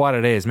 I don't know what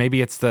it is.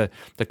 Maybe it's the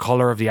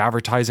color of the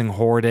advertising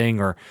hoarding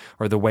or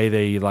the way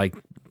they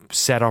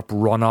set up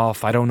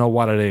runoff. I don't know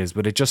what it is,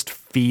 but it just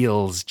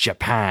feels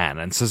Japan,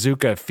 and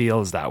Suzuka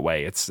feels that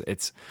way.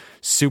 It's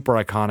super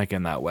iconic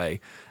in that way,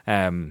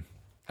 and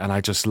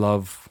I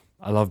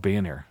love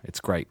being here. It's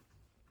great.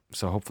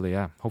 So hopefully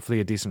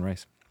a decent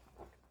race.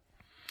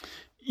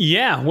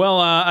 Yeah, well,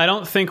 I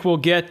don't think we'll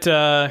get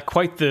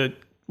quite the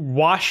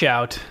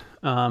washout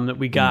that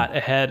we got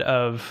ahead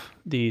of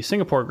the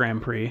Singapore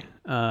Grand Prix.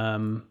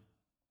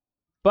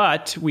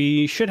 But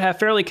we should have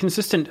fairly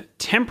consistent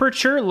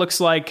temperature. Looks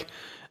like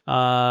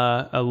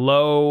a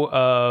low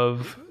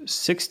of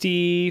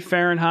 60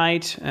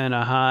 Fahrenheit and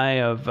a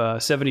high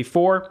of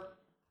 74.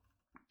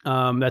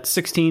 That's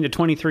 16 to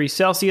 23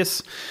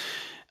 Celsius.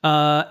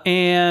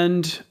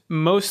 And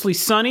mostly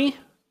sunny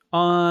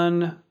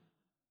on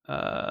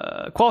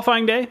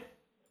qualifying day.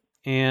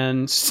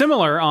 And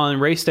similar on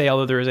race day,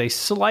 although there is a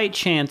slight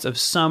chance of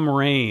some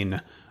rain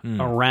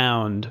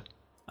around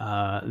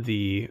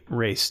the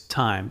race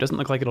time. Doesn't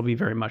look like it'll be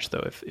very much,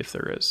 though, if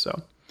there is.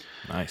 So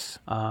Nice.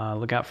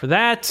 look out for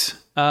that.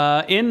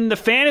 In the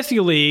Fantasy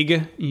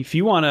League, if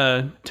you want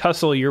to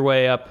tussle your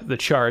way up the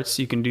charts,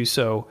 you can do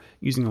so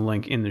using the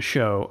link in the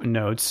show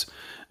notes.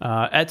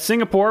 At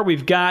Singapore,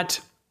 we've got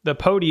the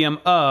podium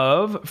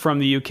of, from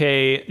the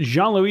UK,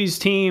 Jean-Louis'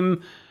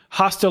 team,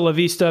 Hasta la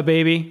vista,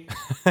 baby.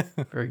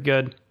 Very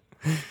good.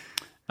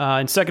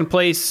 In second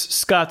place,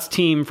 Scott's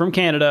team from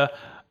Canada,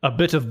 A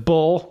Bit of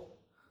Bull.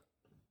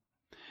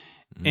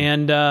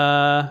 And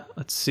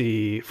let's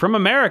see. From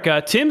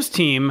America, Tim's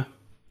team,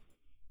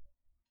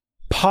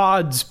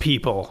 Pods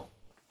People.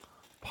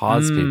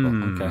 Pods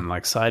people. Okay.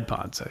 Like side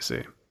pods, I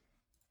see.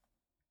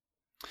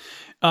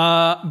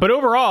 But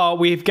overall,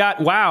 we've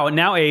got,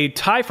 now a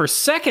tie for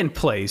second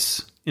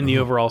place in the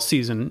overall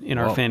season in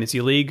our fantasy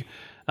league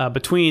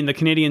between the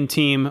Canadian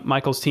team,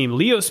 Michael's team,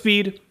 Leo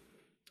Speed.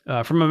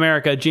 From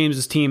America,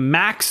 James's team,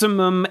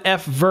 Maximum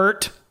F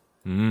Vert.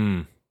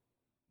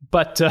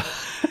 But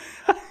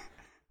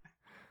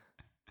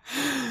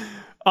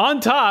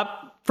on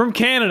top, from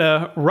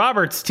Canada,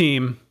 Robert's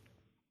team,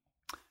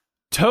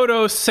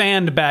 Toto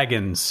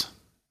Sandbaggins.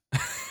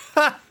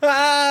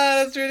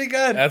 That's really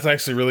good. That's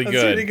actually really That's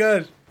good. really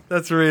good.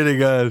 That's really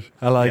good.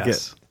 I like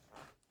Yes. it.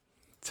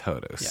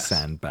 Toto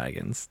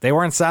Sandbaggins. They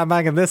weren't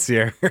sandbagging this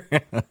year.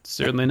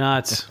 Certainly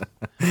not.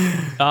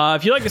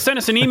 If you'd like to send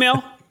us an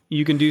email,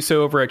 you can do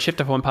so over at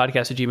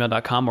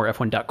shiftf1podcast@gmail.com or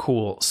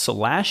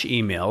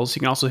f1.cool/emails. You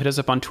can also hit us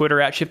up on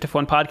Twitter at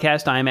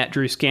shiftf1podcast. I am at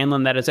Drew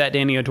Scanlon. That is at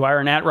Danny O'Dwyer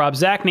and at Rob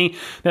Zachney.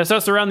 That's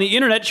us around the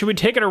internet. Should we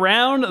take it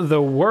around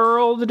the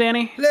world,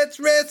 Danny? Let's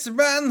race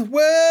around the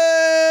world.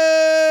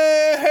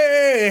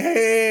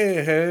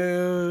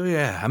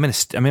 Yeah, I'm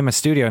in my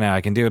studio now. I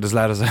can do it as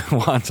loud as I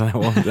want, and I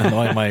won't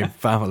annoy my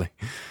family.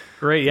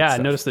 Great. Yeah, I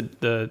noticed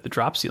the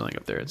drop ceiling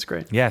up there. It's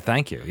great. Yeah,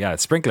 thank you. Yeah,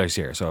 it's sprinklers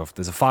here, so if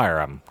there's a fire,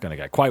 I'm gonna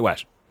get quite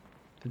wet.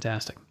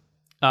 Fantastic.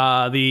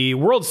 The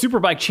World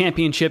Superbike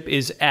Championship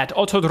is at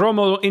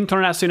Autodromo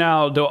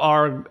Internacional do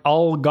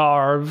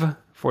Algarve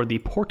for the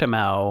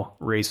Portimao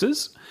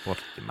races.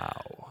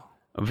 Portimao.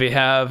 We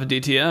have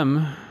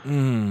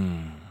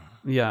DTM.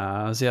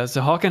 Yeah, there's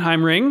the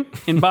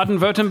Hockenheimring in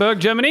Baden-Württemberg,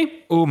 Germany.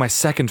 Oh, my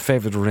second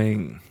favorite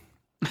ring.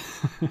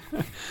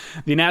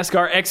 The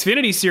NASCAR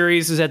Xfinity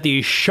Series is at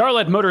the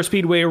Charlotte Motor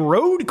Speedway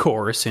Road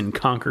Course in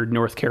Concord,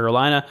 North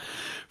Carolina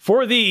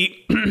for the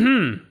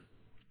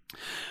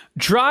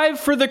Drive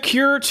for the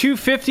Cure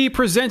 250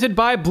 presented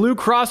by Blue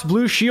Cross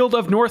Blue Shield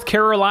of North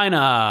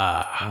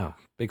Carolina. Oh,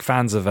 big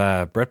fans of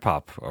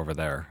Britpop over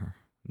there.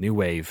 New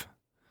wave.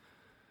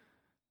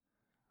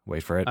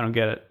 Wait for it. I don't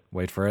get it.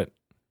 Wait for it.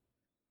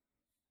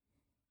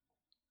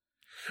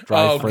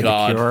 Drive for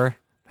God. the Cure.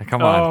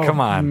 Come on. Come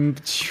on.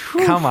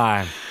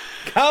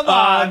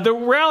 The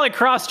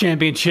Rallycross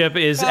Championship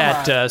is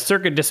at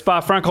Circuit de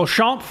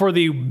Spa-Francorchamps for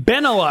the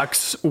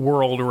Benelux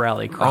World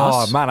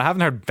Rallycross. Oh, man, I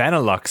haven't heard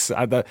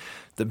Benelux.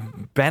 The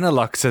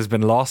Benelux has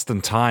been lost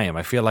in time.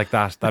 I feel like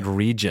that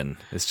region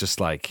is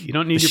just like... You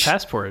don't need your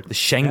passport. The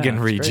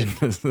Schengen region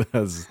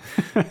has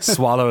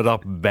swallowed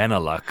up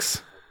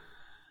Benelux.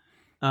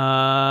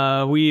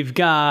 We've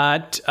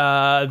got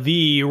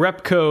the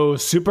Repco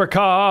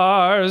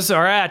Supercars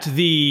are at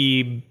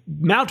the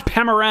Mount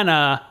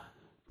Panorama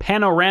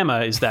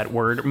is that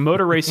word,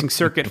 motor racing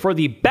circuit for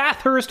the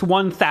Bathurst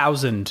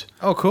 1000.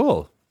 Oh,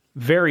 cool.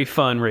 Very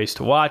fun race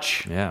to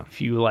watch. Yeah.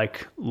 If you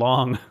like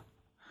long,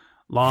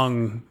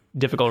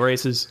 difficult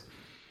races.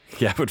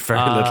 Yeah, with very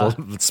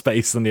little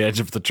space on the edge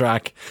of the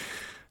track.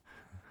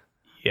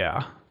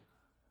 Yeah.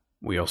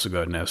 We also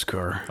got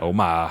NASCAR. Oh,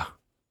 my.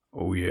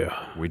 Oh,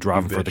 yeah. We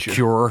driving for the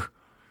Cure.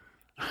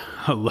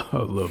 I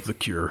love the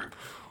Cure.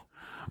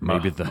 My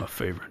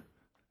favorite.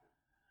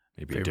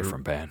 Maybe a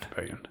different band.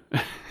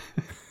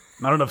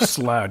 Not enough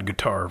slide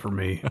guitar for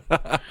me.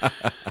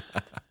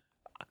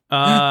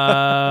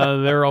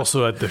 They're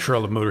also at the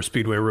Charlotte Motor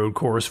Speedway Road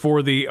Course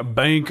for the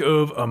Bank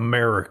of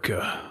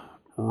America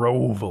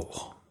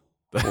Roval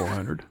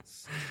 400.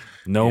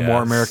 No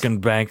more American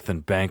bank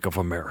than Bank of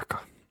America.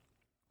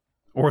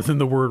 Or than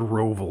the word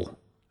Roval.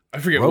 I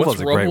forget, Roval's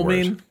what's a great Roval word.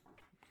 mean?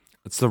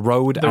 It's the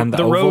road and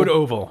the oval. road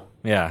oval.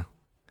 Yeah.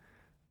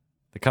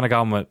 They kind of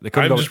got with.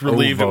 I'm just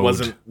relieved it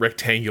wasn't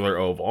rectangular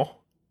oval.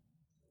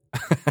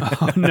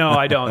 No,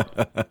 I don't.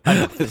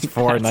 It's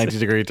 4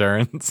 90-degree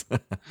turns.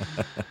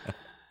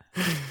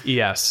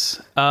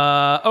 Yes.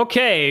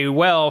 Okay,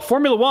 well,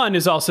 Formula One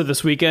is also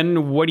this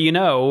weekend. What do you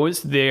know?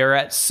 They're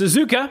at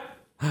Suzuka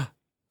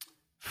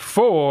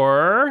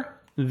for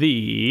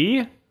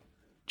the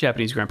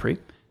Japanese Grand Prix,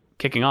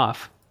 kicking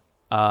off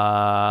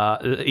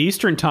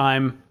Eastern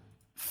Time,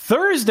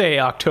 Thursday,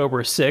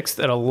 October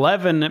 6th at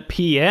 11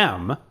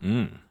 p.m.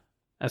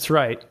 That's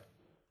right.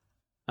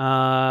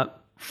 On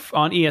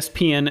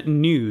ESPN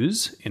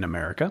News in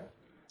America.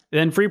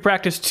 Then Free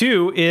Practice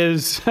 2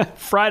 is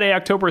Friday,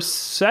 October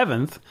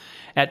 7th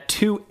at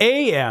 2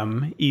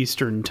 a.m.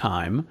 Eastern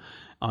Time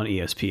on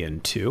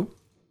ESPN 2.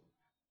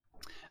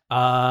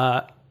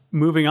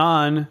 Moving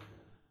on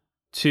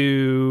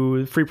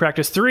to Free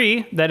Practice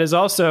 3, that is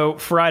also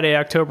Friday,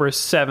 October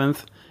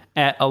 7th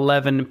at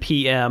 11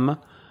 p.m.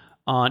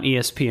 on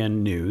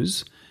ESPN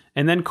News.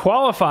 And then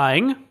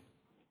qualifying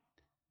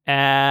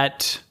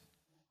at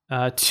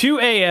 2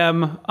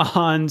 a.m.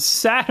 on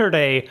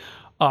Saturday,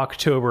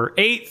 October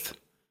 8th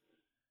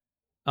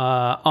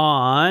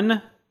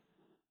on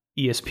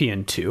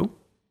ESPN 2.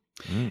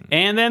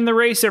 And then the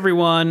race,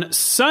 everyone,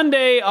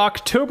 Sunday,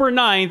 October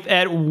 9th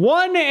at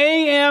 1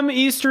 a.m.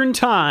 Eastern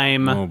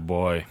Time. Oh,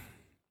 boy.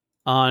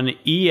 On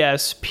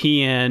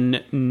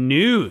ESPN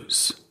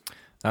News.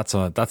 That's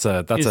an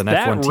F1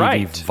 TV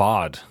right?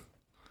 VOD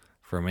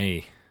for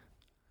me.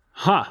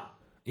 Huh.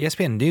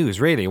 ESPN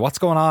News, really? What's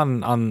going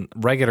on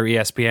regular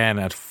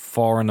ESPN at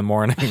 4 in the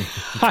morning?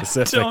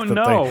 Pacific, I don't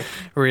know. They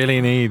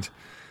really need.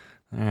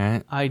 All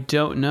right. I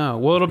don't know.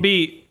 Well, it'll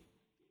be,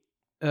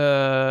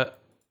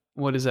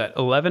 what is that?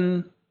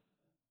 11,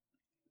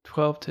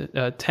 12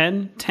 to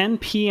 10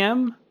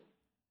 p.m.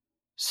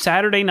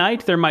 Saturday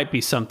night. There might be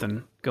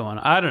something going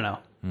on. I don't know.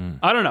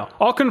 I don't know.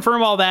 I'll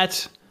confirm all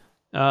that.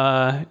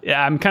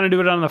 I'm kind of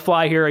doing it on the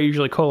fly here. I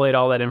usually collate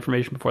all that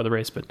information before the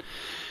race, but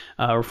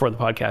before the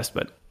podcast,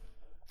 but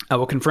I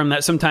will confirm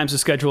that. Sometimes the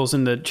schedules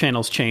and the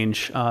channels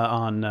change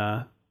on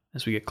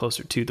as we get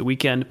closer to the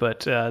weekend, but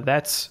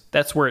that's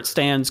where it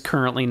stands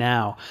currently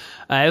now.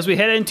 As we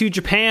head into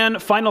Japan,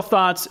 final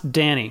thoughts,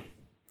 Danny.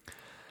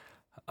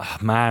 Oh,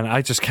 man,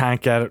 I just can't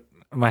get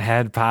my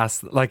head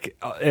past, like,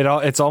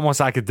 it's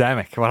almost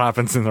academic what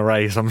happens in the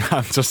race. I'm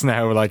just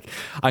now like,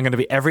 I'm going to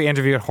be every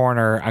interview at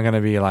Horner. I'm going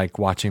to be like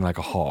watching like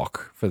a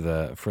hawk for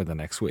the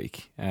next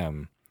week. I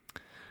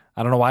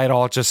don't know why it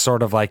all just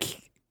sort of like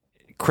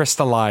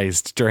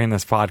crystallized during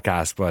this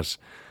podcast, but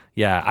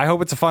yeah, I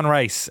hope it's a fun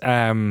race.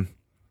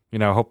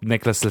 Hope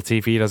Nicholas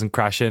Latifi doesn't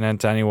crash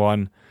into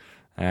anyone.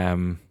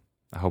 I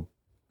hope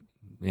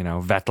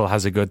Vettel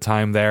has a good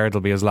time there.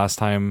 It'll be his last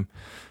time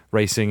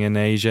racing in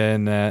Asia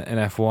in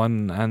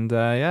F1, and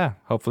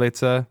hopefully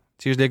it's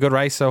usually a good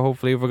race, so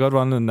hopefully we have a good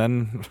one, and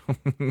then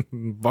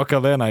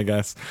buckle in, I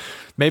guess.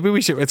 Maybe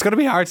we should. It's going to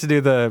be hard to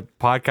do the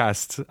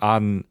podcast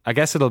on, I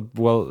guess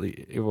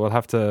we'll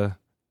have to.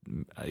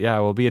 Yeah,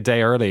 we'll be a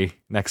day early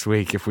next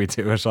week if we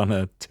do it on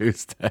a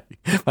Tuesday.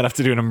 Might have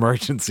to do an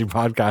emergency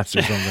podcast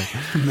or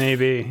something.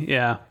 Maybe,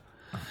 yeah.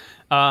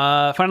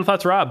 Final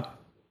thoughts, Rob?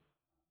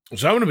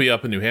 So I'm going to be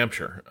up in New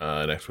Hampshire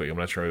next week. I'm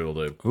not sure I'll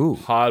be able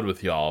to pod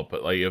with y'all,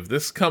 but like if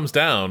this comes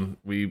down,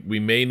 we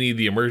may need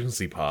the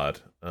emergency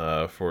pod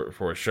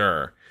for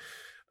sure.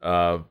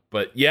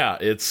 But yeah,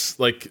 it's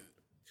like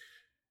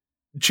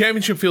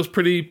championship feels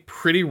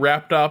pretty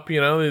wrapped up.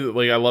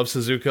 Like I love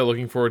Suzuka.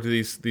 Looking forward to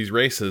these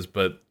races,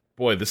 but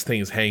boy, this thing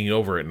is hanging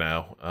over it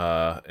now,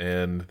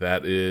 and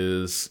that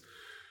is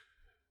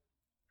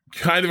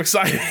kind of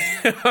exciting.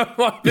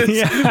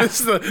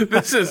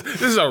 This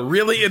is a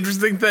really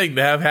interesting thing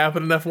to have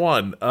happen in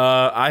F1.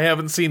 I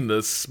haven't seen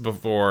this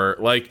before.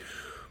 Like,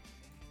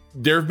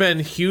 there have been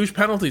huge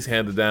penalties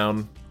handed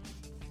down,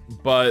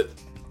 but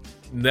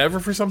never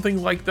for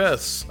something like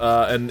this.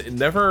 And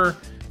never.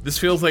 This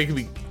feels like it could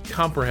be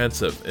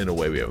comprehensive in a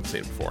way we haven't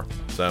seen before.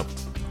 So,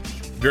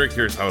 very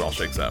curious how it all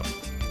shakes out.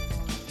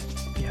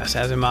 Yes,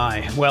 as am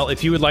I. Well,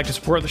 if you would like to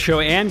support the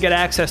show and get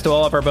access to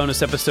all of our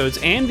bonus episodes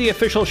and the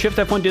official Shift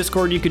F1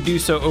 Discord, you could do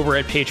so over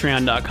at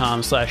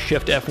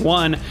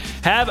patreon.com/shiftf1.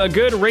 Have a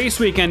good race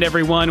weekend,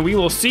 everyone. We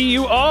will see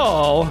you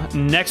all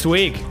next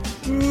week.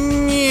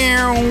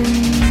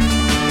 Meow.